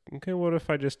like, okay, what if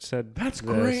I just said That's this?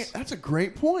 great. That's a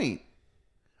great point.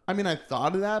 I mean, I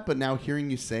thought of that, but now hearing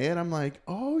you say it, I'm like,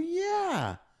 oh,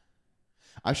 yeah.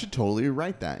 I should totally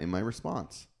write that in my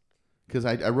response. Because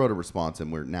I wrote a response,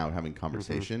 and we're now having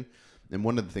conversation. And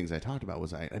one of the things I talked about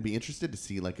was I'd be interested to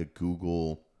see like a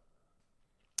Google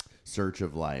search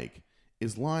of like,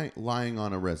 is lying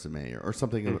on a resume or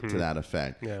something to that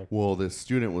effect. Yeah. Well, this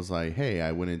student was like, hey,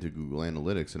 I went into Google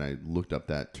Analytics and I looked up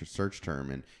that search term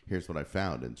and here's what I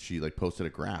found. And she like posted a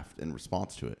graph in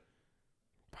response to it.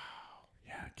 Wow.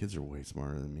 Yeah, kids are way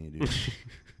smarter than me, dude.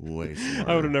 Way smarter.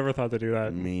 I would have never thought to do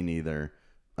that. Me neither.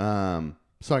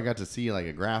 So I got to see like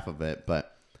a graph of it,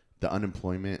 but the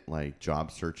unemployment like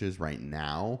job searches right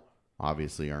now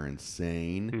obviously are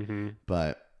insane.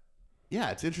 But yeah,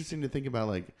 it's interesting to think about.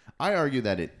 Like, I argue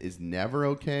that it is never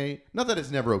okay. Not that it's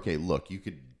never okay. Look, you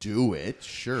could do it,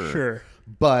 sure.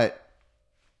 But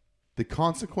the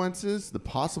consequences, the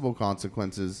possible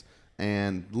consequences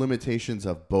and limitations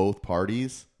of both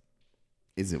parties,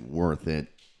 is it worth it?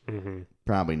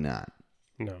 Probably not.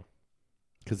 No.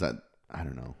 Because I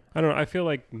don't know. I feel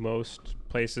like most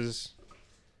places,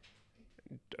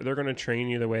 they're going to train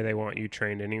you the way they want you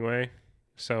trained anyway.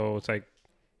 So it's like,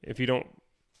 if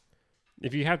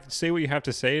you have to say what you have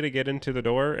to say to get into the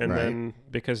door, and then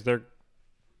because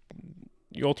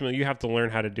you have to learn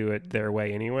how to do it their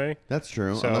way anyway. That's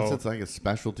true. So, unless it's like a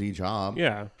specialty job.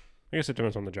 Yeah. I guess it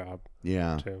depends on the job.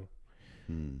 Yeah. Too.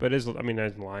 But is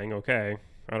lying okay?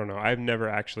 I don't know. I've never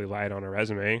actually lied on a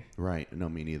resume. Right. No,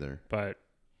 me neither. But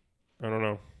I don't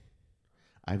know.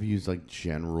 I've used like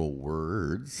general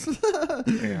words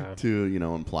to,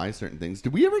 imply certain things.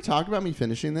 Did we ever talk about me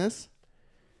finishing this?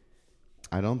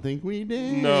 I don't think we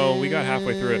did. No, we got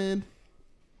halfway through it.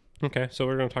 Okay, so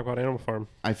we're going to talk about Animal Farm.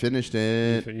 I finished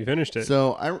it. You finished it.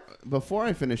 So before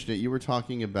I finished it, you were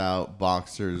talking about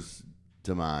Boxer's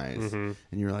demise. And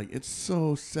you were like, it's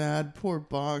so sad, poor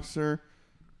Boxer.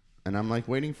 And I'm like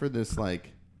waiting for this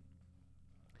like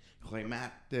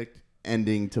climactic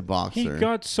ending to Boxer. He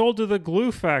got sold to the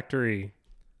glue factory.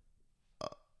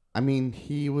 I mean,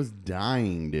 he was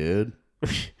dying, dude.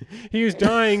 He was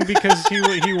dying because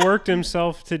he worked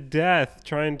himself to death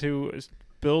trying to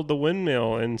build the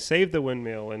windmill and save the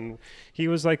windmill, and he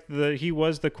was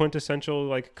the quintessential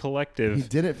like collective. He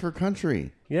did it for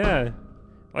country. Yeah,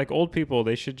 like old people,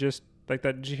 they should just like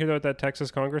that. Did you hear what that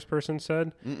Texas congressperson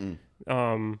said?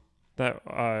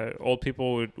 That old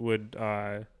people would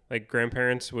like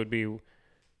grandparents would be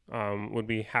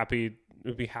happy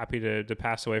to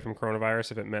pass away from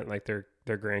coronavirus if it meant like their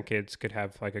grandkids could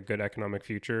have like a good economic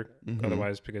future.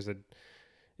 Otherwise, because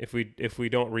if we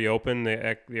don't reopen,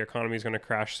 the economy is going to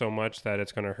crash so much that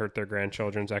it's going to hurt their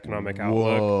grandchildren's economic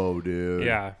outlook. Whoa, dude.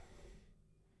 Yeah.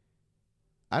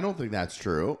 I don't think that's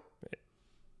true.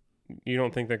 You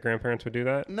don't think that grandparents would do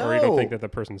that? No. Or you don't think that the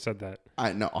person said that?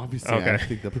 No, obviously Okay. I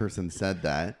think the person said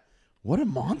that. What a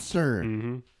monster.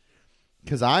 Mm-hmm.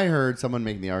 Because I heard someone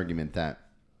making the argument that,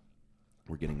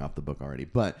 we're getting off the book already,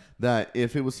 but that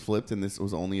if it was flipped and this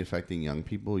was only affecting young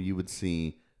people, you would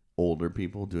see older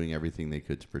people doing everything they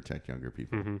could to protect younger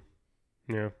people.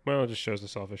 Mm-hmm. Yeah. Well, it just shows the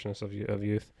selfishness of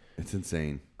youth. It's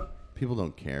insane. People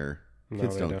don't care. No,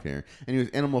 Kids they don't don't. care. Anyways,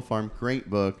 Animal Farm, great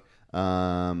book.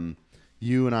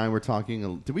 You and I were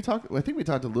talking. Did we talk? I think we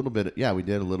talked a little bit. Yeah, we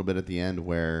did a little bit at the end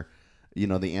where,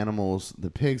 the animals, the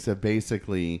pigs have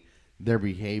basically, their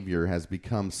behavior has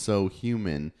become so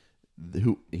human.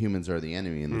 Humans are the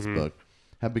enemy in this book,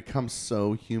 have become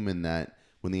so human that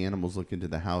when the animals look into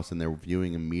the house and they're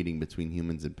viewing a meeting between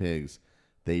humans and pigs,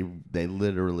 they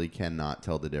literally cannot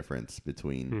tell the difference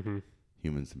between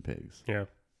humans and pigs. Yeah.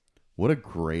 What a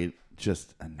great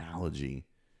just analogy.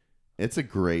 It's a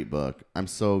great book. I'm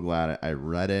so glad I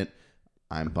read it.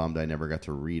 I'm bummed I never got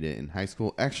to read it in high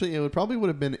school. Actually, it would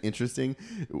have been interesting.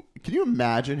 Can you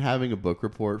imagine having a book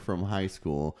report from high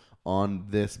school on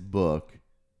this book?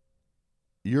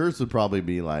 Yours would probably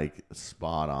be like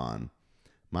spot on.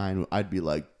 Mine, I'd be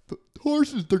like, the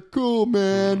horses, they're cool,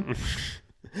 man.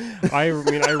 I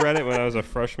mean, I read it when I was a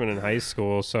freshman in high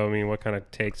school. So, I mean, what kind of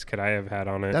takes could I have had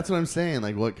on it? That's what I'm saying.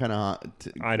 Like, what kind of...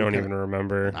 I don't even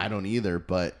remember. I don't either,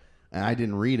 but... And I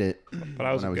didn't read it But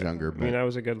I was when I was good, younger. But. I mean, I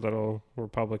was a good little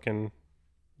Republican.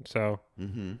 So,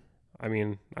 I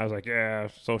mean, I was like, yeah,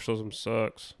 socialism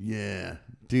sucks. Yeah.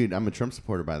 Dude, I'm a Trump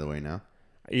supporter, by the way, now.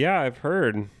 Yeah, I've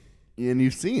heard. And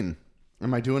you've seen.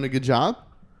 Am I doing a good job?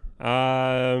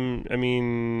 I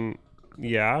mean,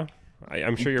 yeah.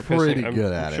 I'm sure you're pretty pissing.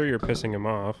 good I'm at sure it. you're pissing him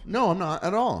off. No, I'm not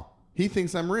at all. He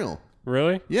thinks I'm real.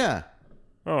 Really? Yeah.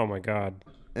 Oh my God.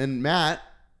 And Matt,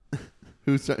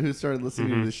 who started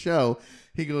listening to the show,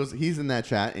 he's in that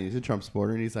chat and he's a Trump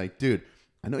supporter and he's like, dude,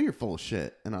 I know you're full of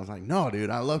shit. And I was like, no,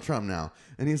 dude, I love Trump now.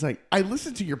 And he's like, I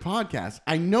listen to your podcast.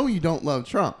 I know you don't love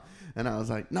Trump. And I was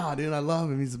like, nah, dude, I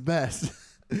love him. He's the best.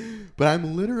 But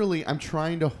I'm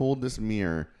trying to hold this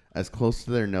mirror as close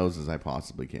to their nose as I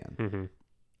possibly can.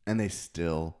 And they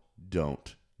still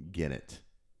don't get it.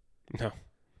 No.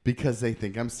 Because they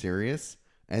think I'm serious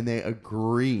and they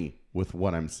agree with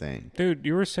what I'm saying. Dude,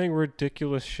 you were saying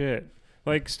ridiculous shit.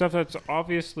 Like stuff that's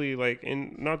obviously like,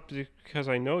 and not because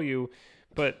I know you,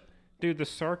 but dude, the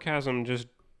sarcasm just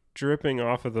dripping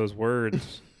off of those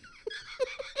words.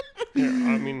 Here,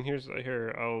 I mean,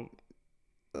 I'll.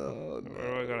 Oh, no. What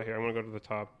do I got here? I'm gonna go to the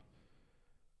top.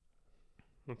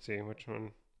 Let's see which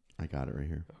one. I got it right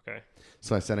here. Okay.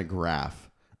 So I sent a graph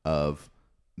of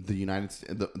the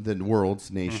the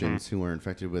world's nations who are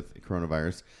infected with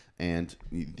coronavirus, and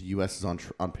the U.S. is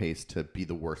on pace to be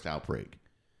the worst outbreak.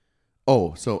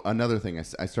 Oh, so another thing,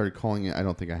 I started calling it. I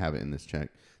don't think I have it in this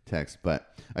text,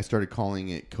 but I started calling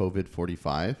it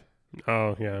COVID-45.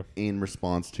 Oh yeah. In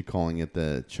response to calling it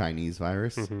the Chinese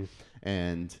virus,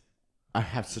 and I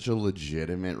have such a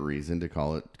legitimate reason to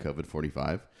call it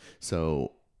COVID-45.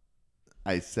 So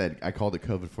I called it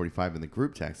COVID-45 in the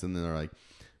group text, and then they're like,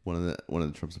 one of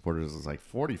the Trump supporters was like,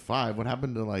 45? What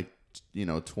happened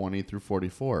to 20 through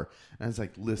 44? And I was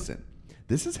like, listen,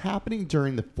 this is happening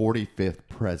during the 45th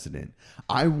president.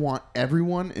 I want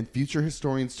everyone and future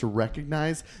historians to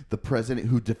recognize the president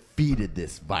who defeated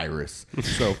this virus.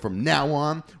 So from now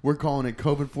on, we're calling it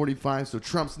COVID-45, so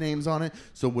Trump's name's on it.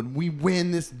 So when we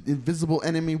win this invisible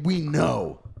enemy, we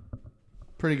know.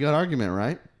 Pretty good argument,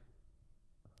 right?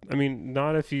 I mean,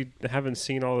 not if you haven't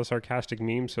seen all the sarcastic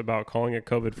memes about calling it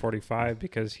COVID-45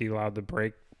 because he allowed the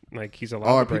break. Like he's allowed.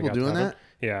 Are to break people out doing the that?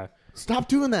 Yeah. Stop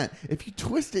doing that. If you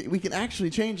twist it, we can actually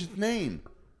change its name.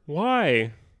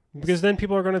 Why? Because then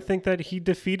people are going to think that he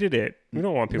defeated it. We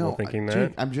don't want people thinking that.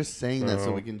 Dude, I'm just saying that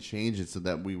so we can change it so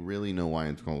that we really know why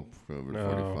it's called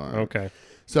COVID-45. Okay.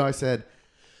 So I said,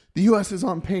 the U.S. is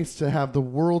on pace to have the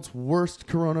world's worst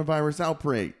coronavirus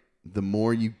outbreak. The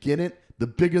more you get it, the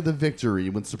bigger the victory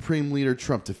when Supreme Leader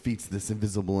Trump defeats this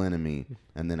invisible enemy.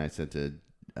 And then I sent a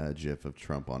GIF of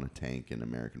Trump on a tank and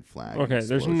American flag. Okay,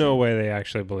 there's no way they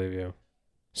actually believe you.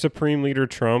 Supreme Leader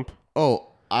Trump.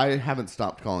 Oh, I haven't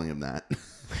stopped calling him that.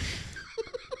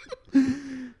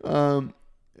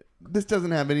 This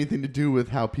doesn't have anything to do with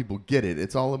how people get it.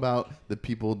 It's all about the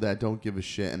people that don't give a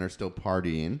shit and are still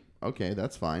partying. Okay,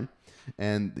 that's fine.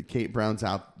 And the Kate Brown's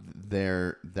out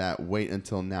there that wait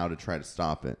until now to try to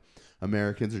stop it.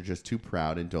 Americans are just too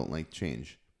proud and don't like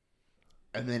change.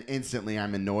 And then instantly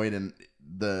I'm annoyed and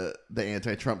the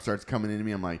anti-Trump starts coming into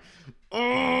me. I'm like,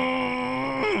 oh!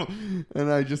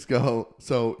 And I just go,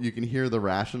 so you can hear the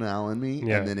rationale in me.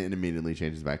 Yeah. And then it immediately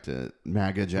changes back to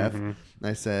MAGA Jeff. And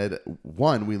I said,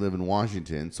 one, we live in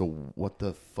Washington. So what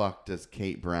the fuck does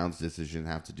Kate Brown's decision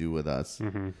have to do with us?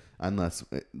 Unless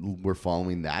we're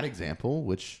following that example,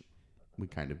 which we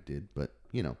kind of did, but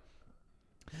you know.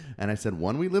 And I said,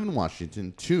 one, we live in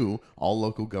Washington. Two, all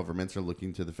local governments are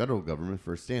looking to the federal government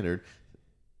for a standard.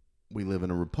 We live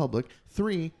in a republic.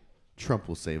 Three, Trump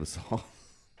will save us all.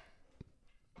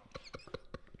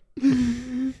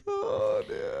 Oh,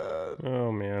 Dad.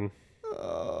 Oh man.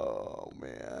 Oh,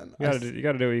 man. You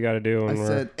gotta do what you gotta do. I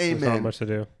said, there's amen. not much to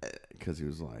do. Because he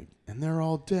was like, and they're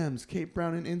all Dems. Kate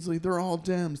Brown and Inslee, they're all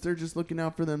Dems. They're just looking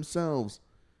out for themselves.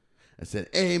 I said,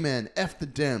 amen. F the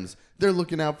Dems. They're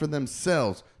looking out for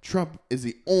themselves. Trump is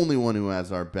the only one who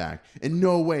has our back. In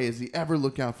no way is he ever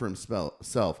look out for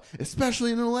himself,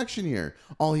 especially in an election year.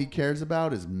 All he cares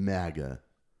about is MAGA.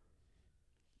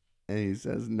 And he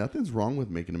says, nothing's wrong with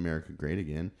making America great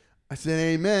again. I said,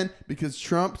 amen, because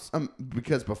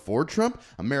because before Trump,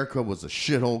 America was a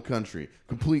shithole country.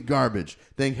 Complete garbage.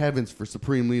 Thank heavens for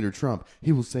Supreme Leader Trump.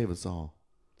 He will save us all.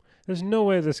 There's no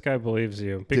way this guy believes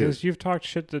you because you've talked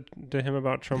shit to him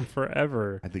about Trump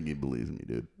forever. I think he believes me,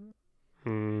 dude.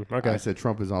 Okay. I said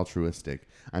Trump is altruistic.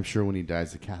 I'm sure when he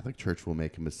dies, the Catholic Church will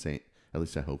make him a saint. At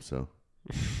least I hope so.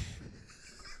 And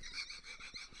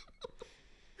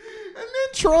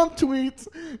then Trump tweets,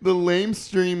 the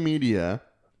lamestream media,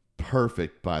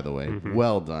 perfect, by the way,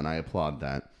 well done, I applaud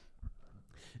that,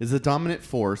 is a dominant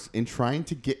force in trying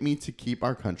to get me to keep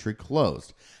our country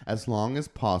closed as long as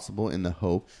possible in the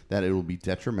hope that it will be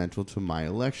detrimental to my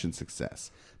election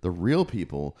success. The real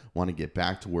people want to get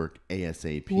back to work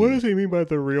ASAP. What does he mean by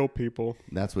the real people?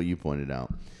 That's what you pointed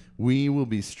out. We will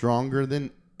be stronger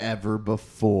than ever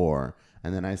before.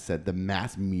 And then I said, the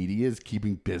mass media is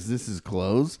keeping businesses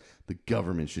closed. The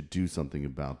government should do something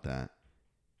about that.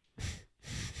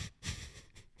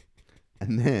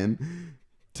 And then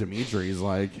Dimitri's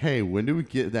like, hey, when do we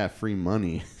get that free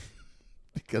money?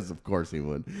 Because of course he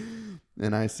would.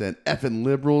 And I said, effing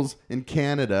liberals in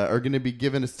Canada are going to be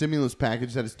given a stimulus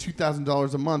package that is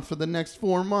 $2,000 a month for the next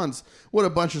 4 months. What a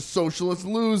bunch of socialist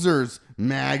losers,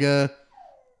 MAGA.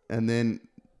 And then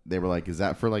they were like, is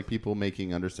that for like people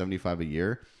making under 75 a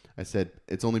year? I said,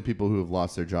 it's only people who have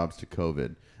lost their jobs to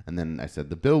COVID. And then I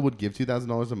said, the bill would give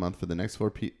 $2,000 a month for the next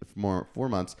 4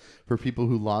 months for people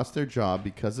who lost their job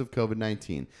because of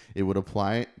COVID-19. It would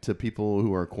apply to people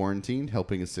who are quarantined,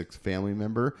 helping a sick family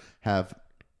member, have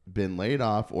been laid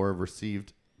off, or have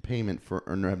received payment or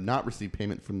have not received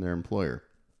payment from their employer.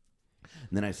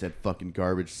 And then I said, fucking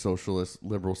garbage, socialists,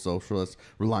 liberal socialists,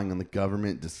 relying on the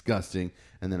government, disgusting.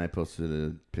 And then I posted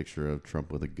a picture of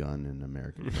Trump with a gun and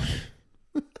American flag.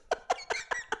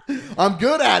 I'm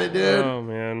good at it, dude. Oh,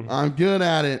 man. I'm good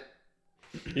at it.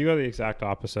 You go the exact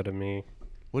opposite of me.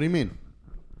 What do you mean?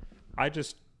 I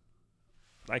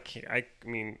can't. I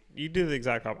mean, you do the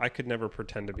exact opposite. I could never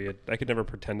pretend to be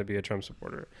a Trump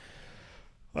supporter.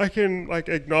 I can like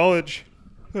acknowledge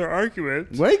their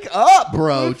arguments. Wake up,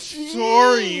 bro. I'm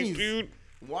sorry, dude.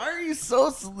 Why are you so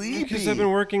sleepy? Because I've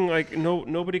been working like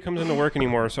nobody comes into work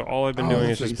anymore, so all I've been doing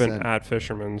is just been at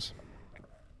Fisherman's.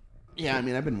 Yeah, I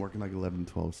mean, I've been working like 11,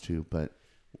 12s too, but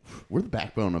we're the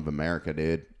backbone of America,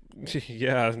 dude.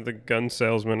 Yeah, the gun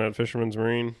salesman at Fisherman's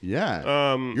Marine.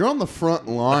 Yeah. You're on the front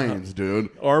lines, dude.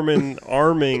 Arming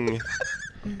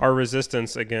our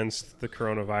resistance against the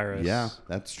coronavirus. Yeah,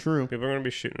 that's true. People are going to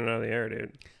be shooting it out of the air,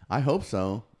 dude. I hope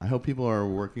so. I hope people are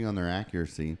working on their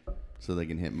accuracy so they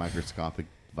can hit microscopic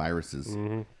viruses.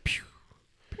 Mm-hmm.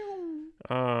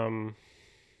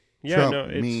 Yeah, Trump, no,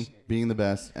 it's me being the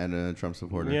best and a Trump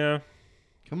supporter. Yeah.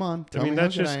 Come on, tell me how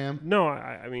good I am. No,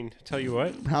 I mean, tell you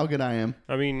what. How good I am.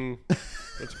 I mean,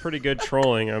 it's pretty good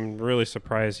trolling. I'm really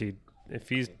surprised if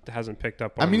he hasn't picked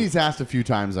up on. I mean, he's asked a few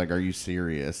times, like, "Are you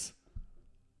serious?"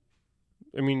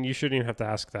 I mean, you shouldn't even have to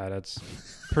ask that. It's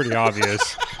pretty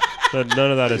obvious that none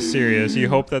of that is serious. You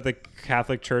hope that the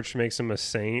Catholic Church makes him a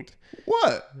saint.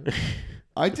 What?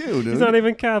 I do, dude. He's not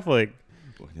even Catholic.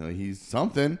 Well, he's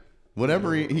something.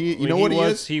 Whatever he you know what he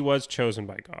is? He was chosen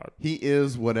by God. He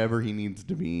is whatever he needs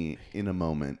to be in a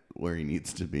moment where he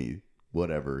needs to be.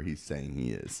 whatever he's saying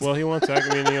he is. Well, he wants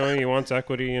he wants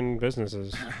equity in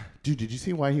businesses. Dude, did you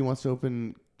see why he wants to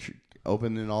open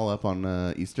it all up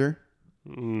on Easter?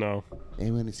 No.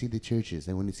 I want to see the churches.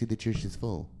 I want to see the churches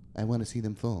full. I want to see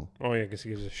them full. Oh yeah, because he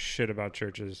gives a shit about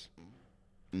churches.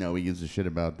 No, he gives a shit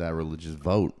about that religious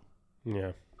vote.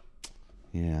 Yeah.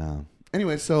 Yeah.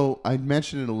 Anyway, so I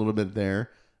mentioned it a little bit there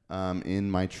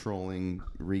in my trolling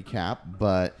recap,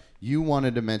 but you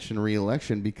wanted to mention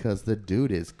re-election because the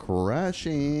dude is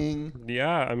crushing.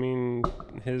 Yeah, I mean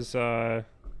his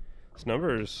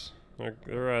numbers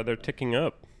they're ticking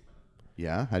up.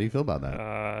 Yeah, how do you feel about that?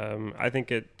 I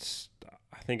think it's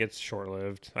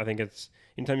short-lived. I think it's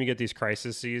anytime you get these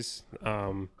crises,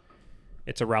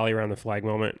 it's a rally around the flag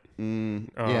moment.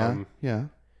 Yeah.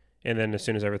 And then as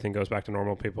soon as everything goes back to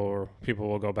normal, people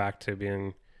will go back to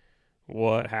being,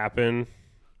 what happened?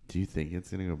 Do you think it's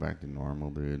gonna go back to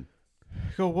normal, dude?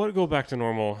 Go back to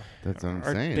normal? That's what I'm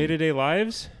Our saying. day-to-day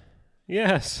lives?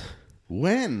 Yes.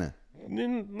 When?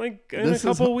 In a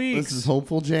couple weeks. This is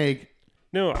hopeful, Jake.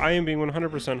 No, I am being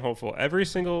 100% hopeful. Every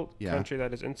single country that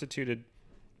has instituted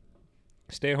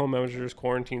stay-at-home measures,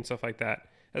 quarantine, stuff like that,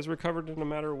 has recovered in a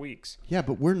matter of weeks. Yeah,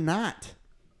 but we're not.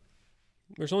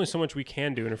 There's only so much we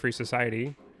can do in a free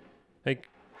society. Like,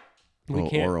 we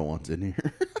can't. Aura wants in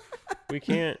here. we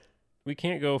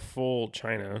can't go full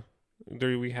China.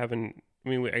 We haven't. I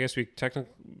mean, I guess we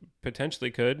technically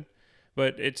potentially could,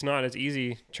 but it's not as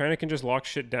easy. China can just lock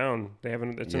shit down. They have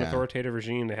it's an authoritative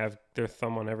regime. They have their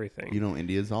thumb on everything. You know,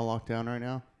 India's all locked down right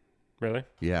now. Really?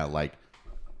 Yeah, like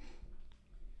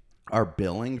our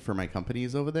billing for my company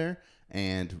is over there,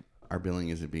 and our billing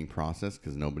isn't being processed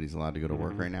because nobody's allowed to go to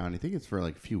work right now, and I think it's for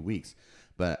like a few weeks.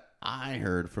 But I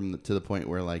heard to the point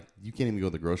where like you can't even go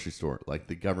to the grocery store. Like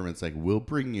the government's like, we'll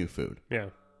bring you food. Yeah,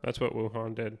 that's what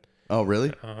Wuhan did. Oh,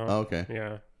 really? Oh, okay.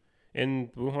 Yeah,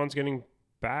 and Wuhan's getting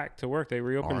back to work. They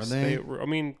reopened. Are they? I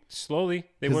mean, slowly.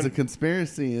 Because the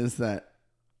conspiracy is that,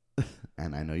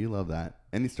 and I know you love that.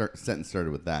 Any sentence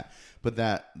started with that, but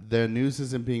that the news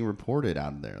isn't being reported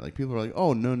out of there. Like people are like,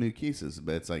 "Oh, no new cases,"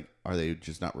 but it's like, are they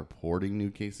just not reporting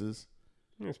new cases?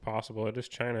 It's possible. It is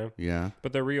China. Yeah,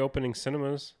 but they're reopening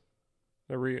cinemas.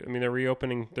 They're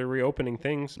reopening. They're reopening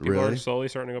things. People Really? are slowly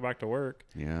starting to go back to work.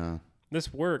 Yeah.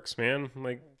 This works, man.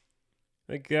 Like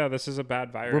yeah, this is a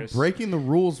bad virus. We're breaking the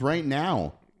rules right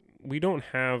now. We don't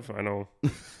have. I know.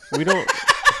 We don't.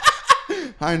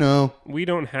 I know. We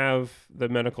don't have the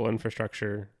medical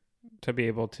infrastructure to be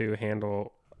able to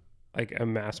handle like a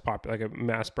mass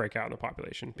breakout in the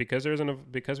population because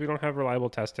because we don't have reliable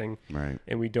testing, right?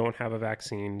 And we don't have a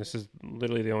vaccine. This is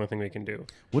literally the only thing we can do.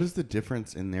 What is the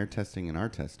difference in their testing and our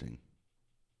testing?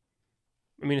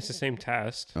 I mean, it's the same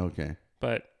test. Okay,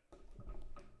 but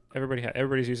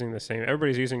everybody's using the same.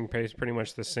 Everybody's using pretty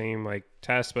much the same like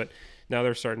test, but now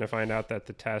they're starting to find out that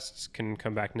the tests can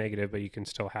come back negative, but you can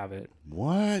still have it.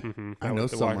 What? Mm-hmm. I know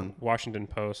someone. Washington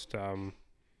Post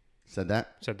said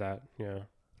that. Yeah.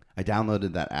 I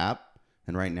downloaded that app,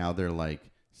 and right now they're like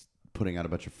putting out a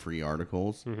bunch of free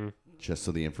articles just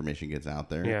so the information gets out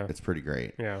there. Yeah, it's pretty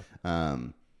great. Yeah.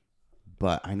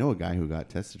 But I know a guy who got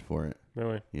tested for it.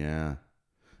 Really? Yeah.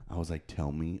 I was like,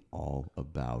 tell me all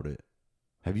about it.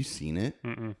 Have you seen it?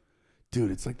 Mm-mm.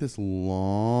 Dude, it's like this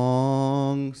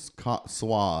long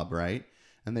swab, right?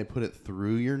 And they put it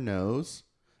through your nose,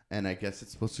 and I guess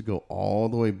it's supposed to go all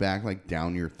the way back, like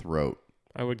down your throat.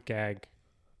 I would gag.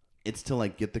 It's to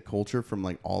like get the culture from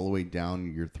like all the way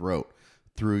down your throat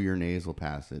through your nasal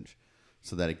passage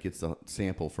so that it gets the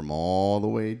sample from all the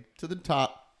way to the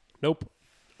top. Nope.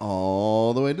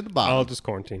 All the way to the bottom. I'll just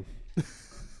quarantine.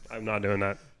 I'm not doing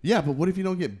that. Yeah, but what if you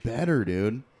don't get better,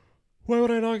 dude? Why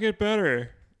would I not get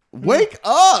better? Wake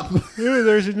up! Dude,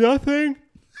 there's nothing.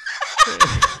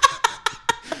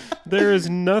 There is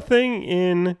nothing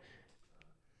in...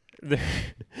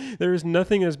 There is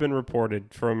nothing that's been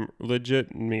reported from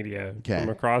legit media from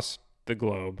across the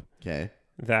globe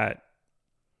that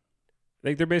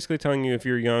like they're basically telling you if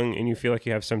you're young and you feel like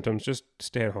you have symptoms, just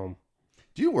stay at home.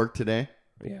 Do you work today?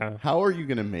 Yeah. How are you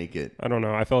going to make it? I don't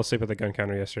know. I fell asleep at the gun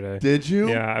counter yesterday. Did you?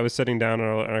 Yeah. I was sitting down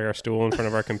on our stool in front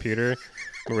of our computer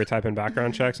where we type in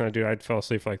background checks, and I fell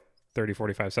asleep for like 30,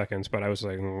 45 seconds, but I was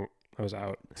like, I was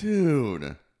out.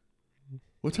 Dude.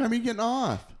 What time are you getting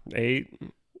off? 8.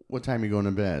 What time are you going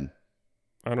to bed?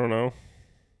 I don't know.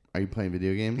 Are you playing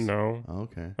video games? No. Oh,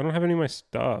 okay. I don't have any of my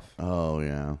stuff. Oh,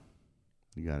 yeah.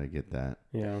 You got to get that.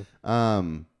 Yeah.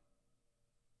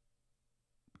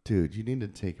 Dude, you need to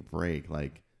take a break.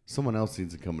 Like, someone else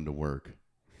needs to come into work.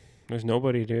 There's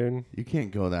nobody, dude. You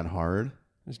can't go that hard.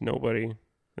 There's nobody.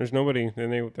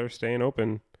 And they're staying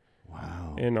open.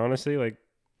 Wow. And honestly, like...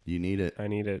 You need it. I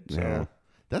need it. So. Yeah.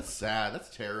 That's sad.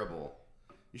 That's terrible.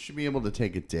 You should be able to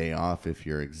take a day off if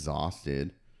you're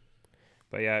exhausted.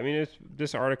 But yeah, I mean, it's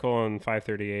this article on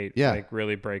 538 like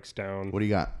really breaks down. What do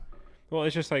you got? Well,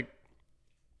 it's just like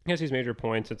he has these major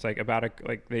points. It's like about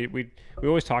we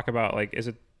always talk about like is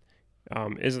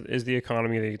the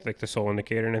economy the sole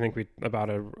indicator, and I think about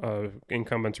a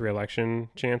incumbent's reelection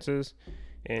chances.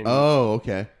 And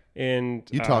okay. And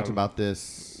you talked about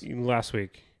this last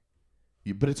week.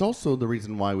 But it's also the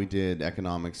reason why we did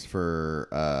economics for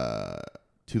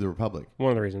To the Republic.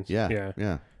 One of the reasons. Yeah.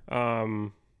 I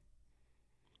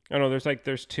don't know.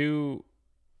 There's two.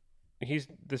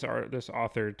 This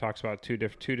author talks about two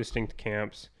distinct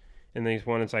camps, and these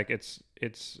one is like it's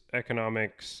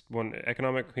economics.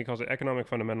 He calls it economic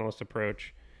fundamentalist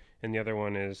approach, and the other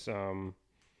one is I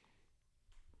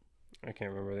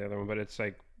can't remember the other one, but it's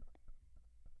like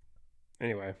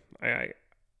anyway.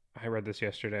 I read this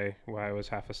yesterday while I was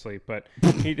half asleep, but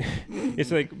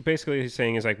it's like basically he's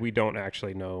saying is like we don't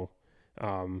actually know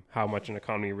how much an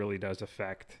economy really does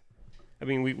affect. I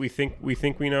mean, we think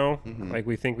we know, like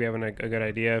we think we have a good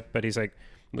idea, but he's like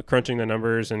crunching the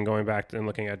numbers and going back and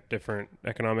looking at different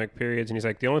economic periods, and he's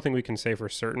like the only thing we can say for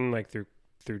certain, like through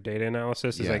data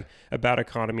analysis, is like a bad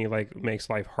economy like makes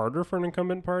life harder for an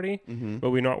incumbent party,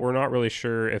 but we're not really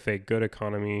sure if a good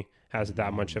economy has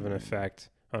that much of an effect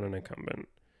on an incumbent.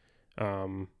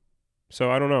 So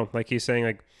I don't know. Like he's saying,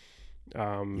 like,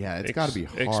 it's got to be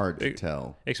hard to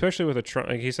tell, especially with a Trump.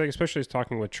 Like he's like, especially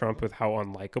talking with Trump with how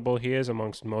unlikable he is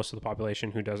amongst most of the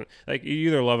population who doesn't like. You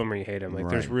either love him or you hate him. Like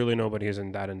there's really nobody who's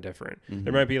that indifferent.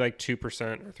 There might be like 2% or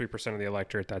 3% of the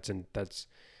electorate that's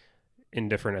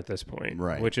indifferent at this point,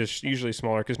 right? Which is usually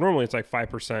smaller because normally it's like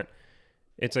 5%.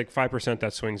 It's like 5%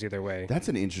 that swings either way. That's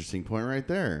an interesting point right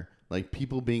there. Like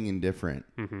people being indifferent,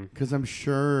 because I'm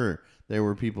sure there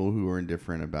were people who were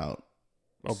indifferent about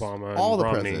Obama, all and the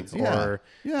Romney, presidents, or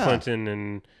Clinton,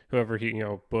 and whoever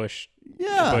Bush,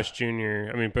 Bush Jr.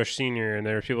 I mean Bush Sr. And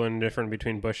there were people indifferent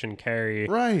between Bush and Kerry,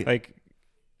 right? Like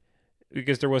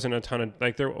because there wasn't a ton of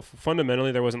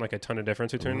fundamentally there wasn't like a ton of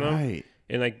difference between them,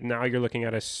 and like now you're looking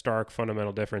at a stark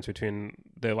fundamental difference between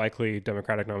the likely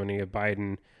Democratic nominee of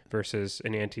Biden versus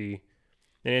an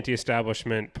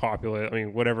anti-establishment populist. I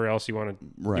mean, whatever else you want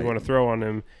to throw on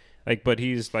him, like, but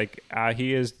he's like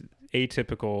he is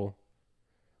atypical.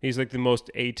 He's like the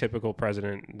most atypical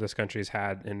president this country's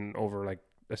had in over like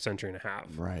a century and a half.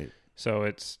 Right. So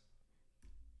it's,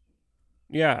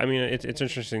 I mean, it's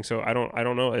interesting. So I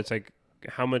don't know. It's like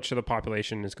how much of the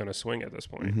population is going to swing at this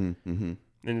point, and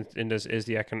is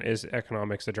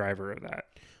economics the driver of that?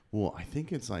 Well, I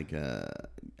think it's like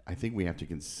I think we have to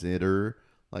consider,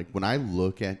 like, when I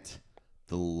look at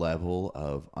the level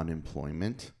of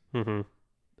unemployment, I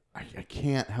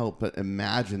can't help but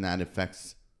imagine that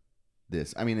affects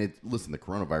this. I mean, listen, the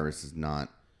coronavirus is not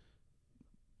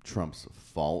Trump's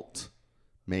fault.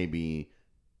 Maybe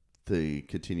the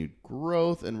continued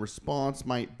growth and response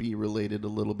might be related a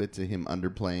little bit to him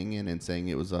underplaying it and saying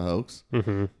it was a hoax.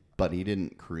 But he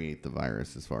didn't create the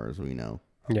virus as far as we know.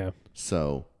 Yeah.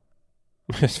 So.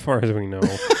 As far as we know.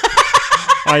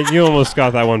 You almost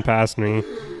got that one past me.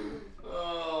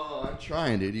 Oh, I'm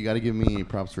trying, dude. You got to give me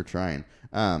props for trying.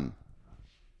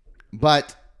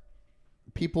 But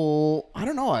people, I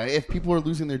don't know. If people are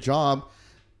losing their job,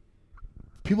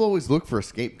 people always look for a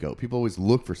scapegoat. People always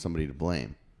look for somebody to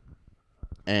blame.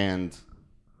 And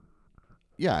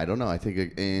yeah, I don't know. I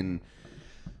think in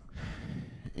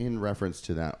reference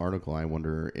to that article, I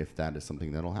wonder if that is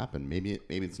something that'll happen. Maybe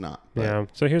it's not. But. Yeah.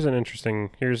 So here's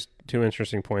two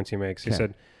interesting points he makes. He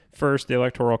said, first, the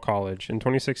Electoral College. In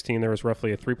 2016, there was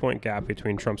roughly a 3-point gap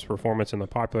between Trump's performance in the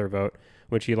popular vote,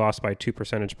 which he lost by 2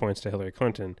 percentage points to Hillary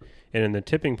Clinton, and in the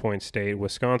tipping point state,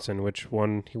 Wisconsin, which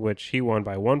he won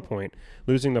by 1 point.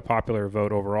 Losing the popular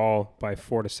vote overall by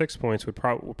 4 to 6 points would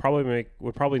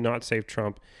probably not save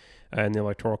Trump in the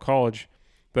Electoral College,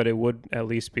 but it would at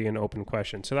least be an open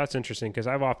question. So that's interesting because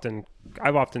I've often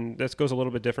this goes a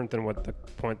little bit different than what the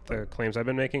claims I've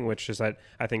been making, which is that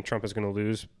I think Trump is going to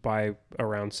lose by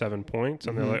around 7 points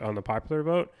on the popular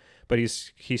vote, but he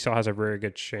still has a very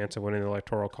good chance of winning the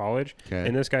Electoral College. Okay.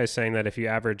 And this guy is saying that if you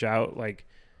average out, like,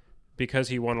 because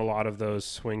he won a lot of those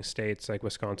swing states like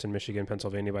Wisconsin, Michigan,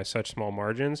 Pennsylvania by such small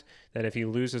margins, that if he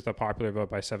loses the popular vote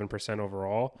by 7%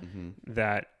 overall,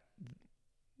 that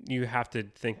you have to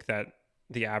think that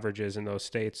the averages in those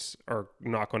states are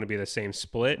not going to be the same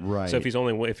split. Right. So if he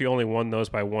only won those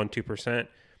by 1-2%,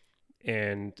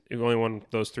 and he only won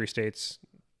those 3 states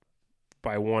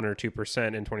by 1 or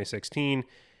 2% in 2016,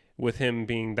 with him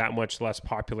being that much less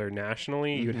popular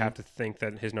nationally, you'd have to think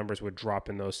that his numbers would drop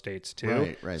in those states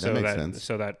too. Right. That makes sense.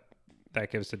 So that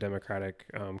gives the Democratic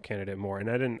candidate more.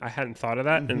 And I hadn't thought of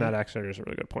that, and that actually is a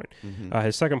really good point.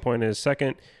 His second point is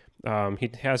he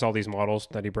has all these models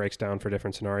that he breaks down for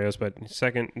different scenarios, but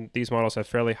second, these models have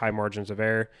fairly high margins of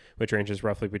error, which ranges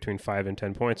roughly between 5 and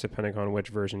 10 points, depending on which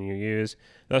version you use.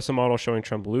 Thus, a model showing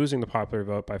Trump losing the popular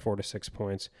vote by 4 to 6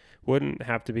 points wouldn't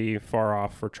have to be far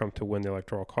off for Trump to win the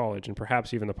Electoral College, and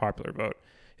perhaps even the popular vote.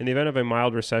 In the event of a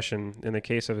mild recession, in the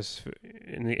case of a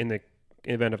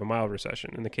mild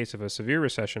recession. In the case of a severe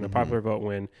recession, a popular vote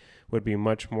win would be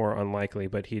much more unlikely,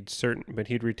 but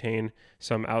he'd retain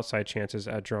some outside chances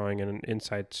at drawing an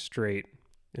inside straight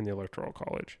in the Electoral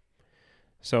College.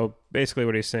 So basically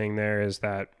what he's saying there is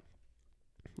that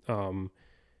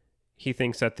he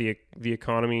thinks that the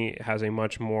economy has a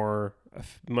much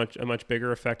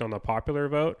bigger effect on the popular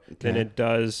vote than it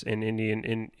does in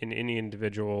any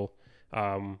individual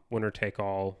winner take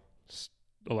all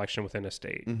election within a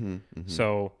state.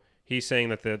 So he's saying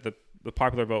that the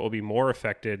popular vote will be more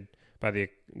affected by the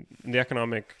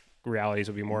economic realities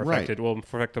will be more affected. Will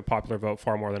affect the popular vote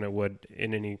far more than it would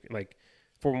in any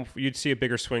you'd see a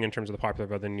bigger swing in terms of the popular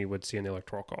vote than you would see in the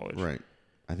Electoral College. Right.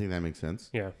 I think that makes sense.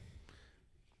 Yeah.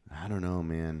 I don't know,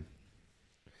 man.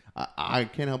 I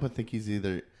can't help but think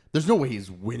there's no way he's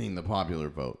winning the popular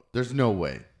vote. There's no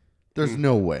way. There's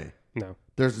no way. No.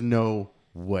 There's no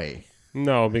way.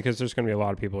 No, because there's going to be a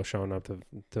lot of people showing up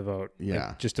to vote.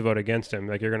 Yeah. Just to vote against him.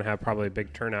 You're going to have probably a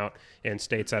big turnout in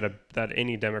states that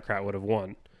any Democrat would have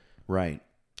won. Right.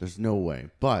 There's no way.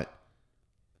 But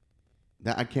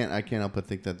I can't help but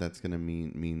think that that's going to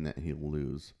mean that he'll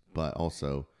lose. But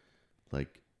also,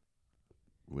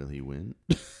 will he win?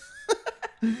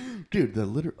 Dude,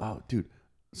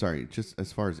 sorry, just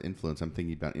as far as influence, I'm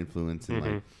thinking about influence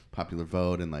and popular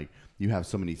vote, and you have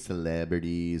so many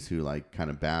celebrities who kind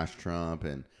of bash Trump,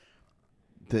 and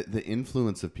the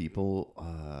influence of people.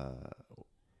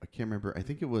 I can't remember. I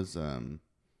think it was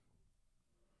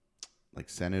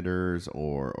senators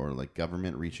or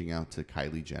government reaching out to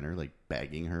Kylie Jenner,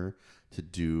 begging her to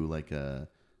do a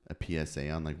PSA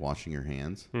on washing your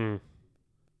hands.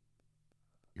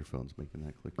 Your phone's making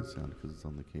that clicky sound because it's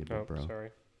on the cable, bro. Sorry.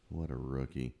 What a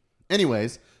rookie.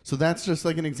 Anyways, so that's just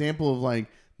an example of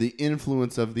the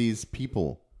influence of these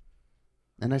people.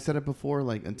 And I said it before,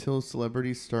 until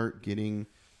celebrities start getting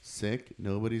sick,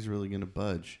 nobody's really going to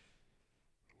budge.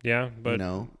 Yeah, but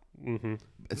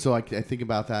So I think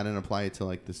about that and apply it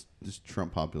to this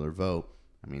Trump popular vote.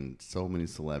 I mean, so many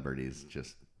celebrities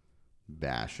just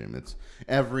bash him. It's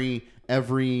every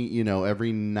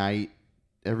night,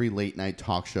 every late night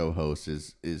talk show host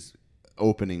is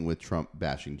opening with Trump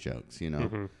bashing jokes, I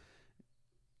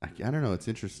don't know. It's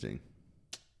interesting.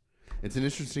 It's an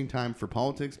interesting time for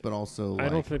politics, but also I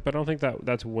don't think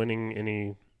that's winning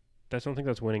any. I don't think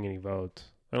that's winning any votes.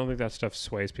 I don't think that stuff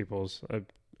sways people's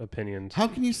opinions. How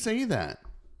can you say that?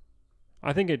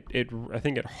 I think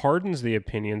it hardens the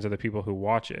opinions of the people who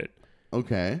watch it.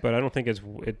 Okay, but I don't think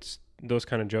it's those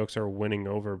kind of jokes are winning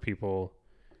over people's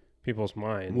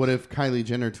minds. What if Kylie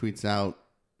Jenner tweets out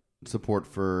support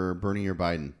for Bernie or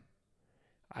Biden?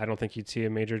 I don't think you'd see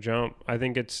a major jump. I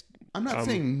think it's... I'm not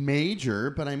saying major,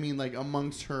 but I mean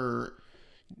amongst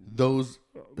those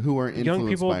who are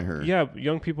influenced by her. Yeah,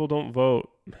 young people don't vote.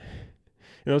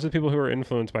 Those are the people who are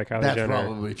influenced by Kylie Jenner. That's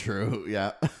probably true,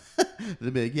 yeah.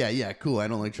 They'd be yeah, cool, I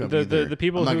don't like Trump either. The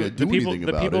people I'm not going to do anything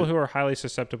about it. The people who are highly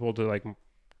susceptible to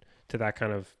that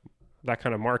kind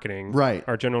of marketing, right,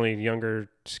 are generally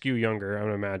skew younger, I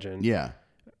would imagine. Yeah.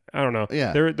 I don't know.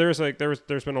 Yeah. There's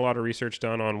been a lot of research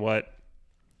done on what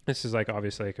this is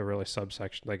obviously a really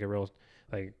subsection, a real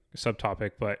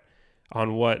subtopic, but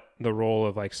on what the role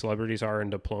of celebrities are in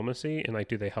diplomacy and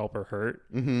do they help or hurt?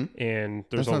 Mm-hmm. And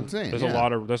there's a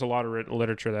lot of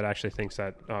literature that actually thinks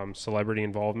that celebrity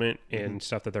involvement in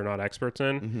stuff that they're not experts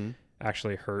in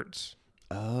actually hurts,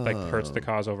 hurts the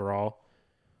cause overall.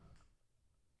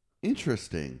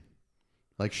 Interesting.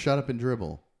 Shut up and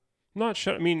dribble. Not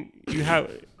shut. I mean,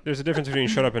 there's a difference between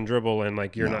shut up and dribble and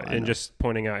and just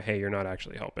pointing out, hey, you're not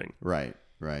actually helping. Right.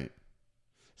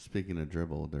 Speaking of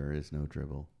dribble, there is no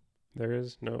dribble. There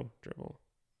is no dribble.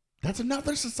 That's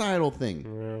another societal thing.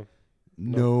 Yeah.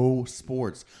 No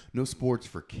sports. No sports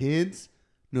for kids.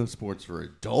 No sports for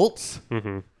adults.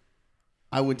 Mm-hmm.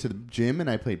 I went to the gym and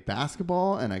I played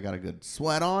basketball and I got a good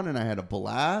sweat on and I had a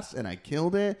blast and I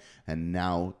killed it. And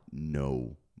now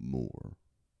no more.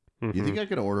 Mm-hmm. You think I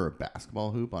could order a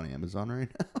basketball hoop on Amazon right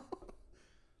now?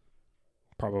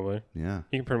 Probably. Yeah.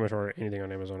 You can pretty much order anything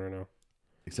on Amazon right now.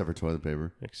 Except for toilet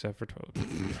paper.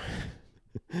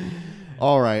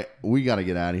 All right. We got to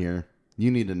get out of here.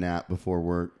 You need a nap before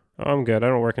work. Oh, I'm good. I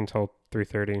don't work until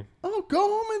 3:30. Oh, go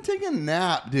home and take a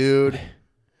nap, dude.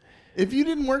 If you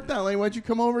didn't work that late, why'd you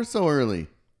come over so early?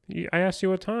 I asked you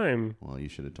what time. Well, you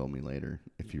should have told me later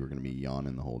if you were going to be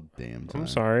yawning the whole damn time. I'm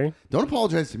sorry. Don't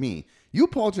apologize to me. You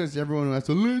apologize to everyone who has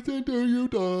to listen to you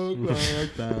talk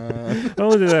like that. I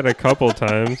only did that a couple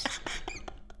times.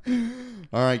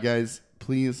 All right, guys.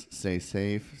 Please stay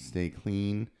safe. Stay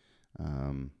clean.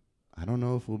 I don't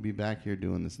know if we'll be back here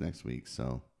doing this next week,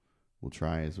 so we'll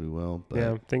try as we will. But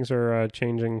yeah, things are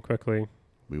changing quickly.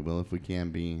 we will if we can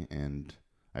be, and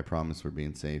I promise we're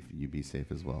being safe. You be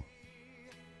safe as well.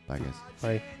 Bye, guys.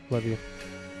 Bye. Love you.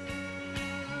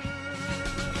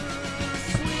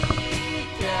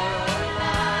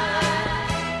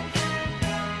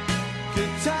 Good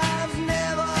time.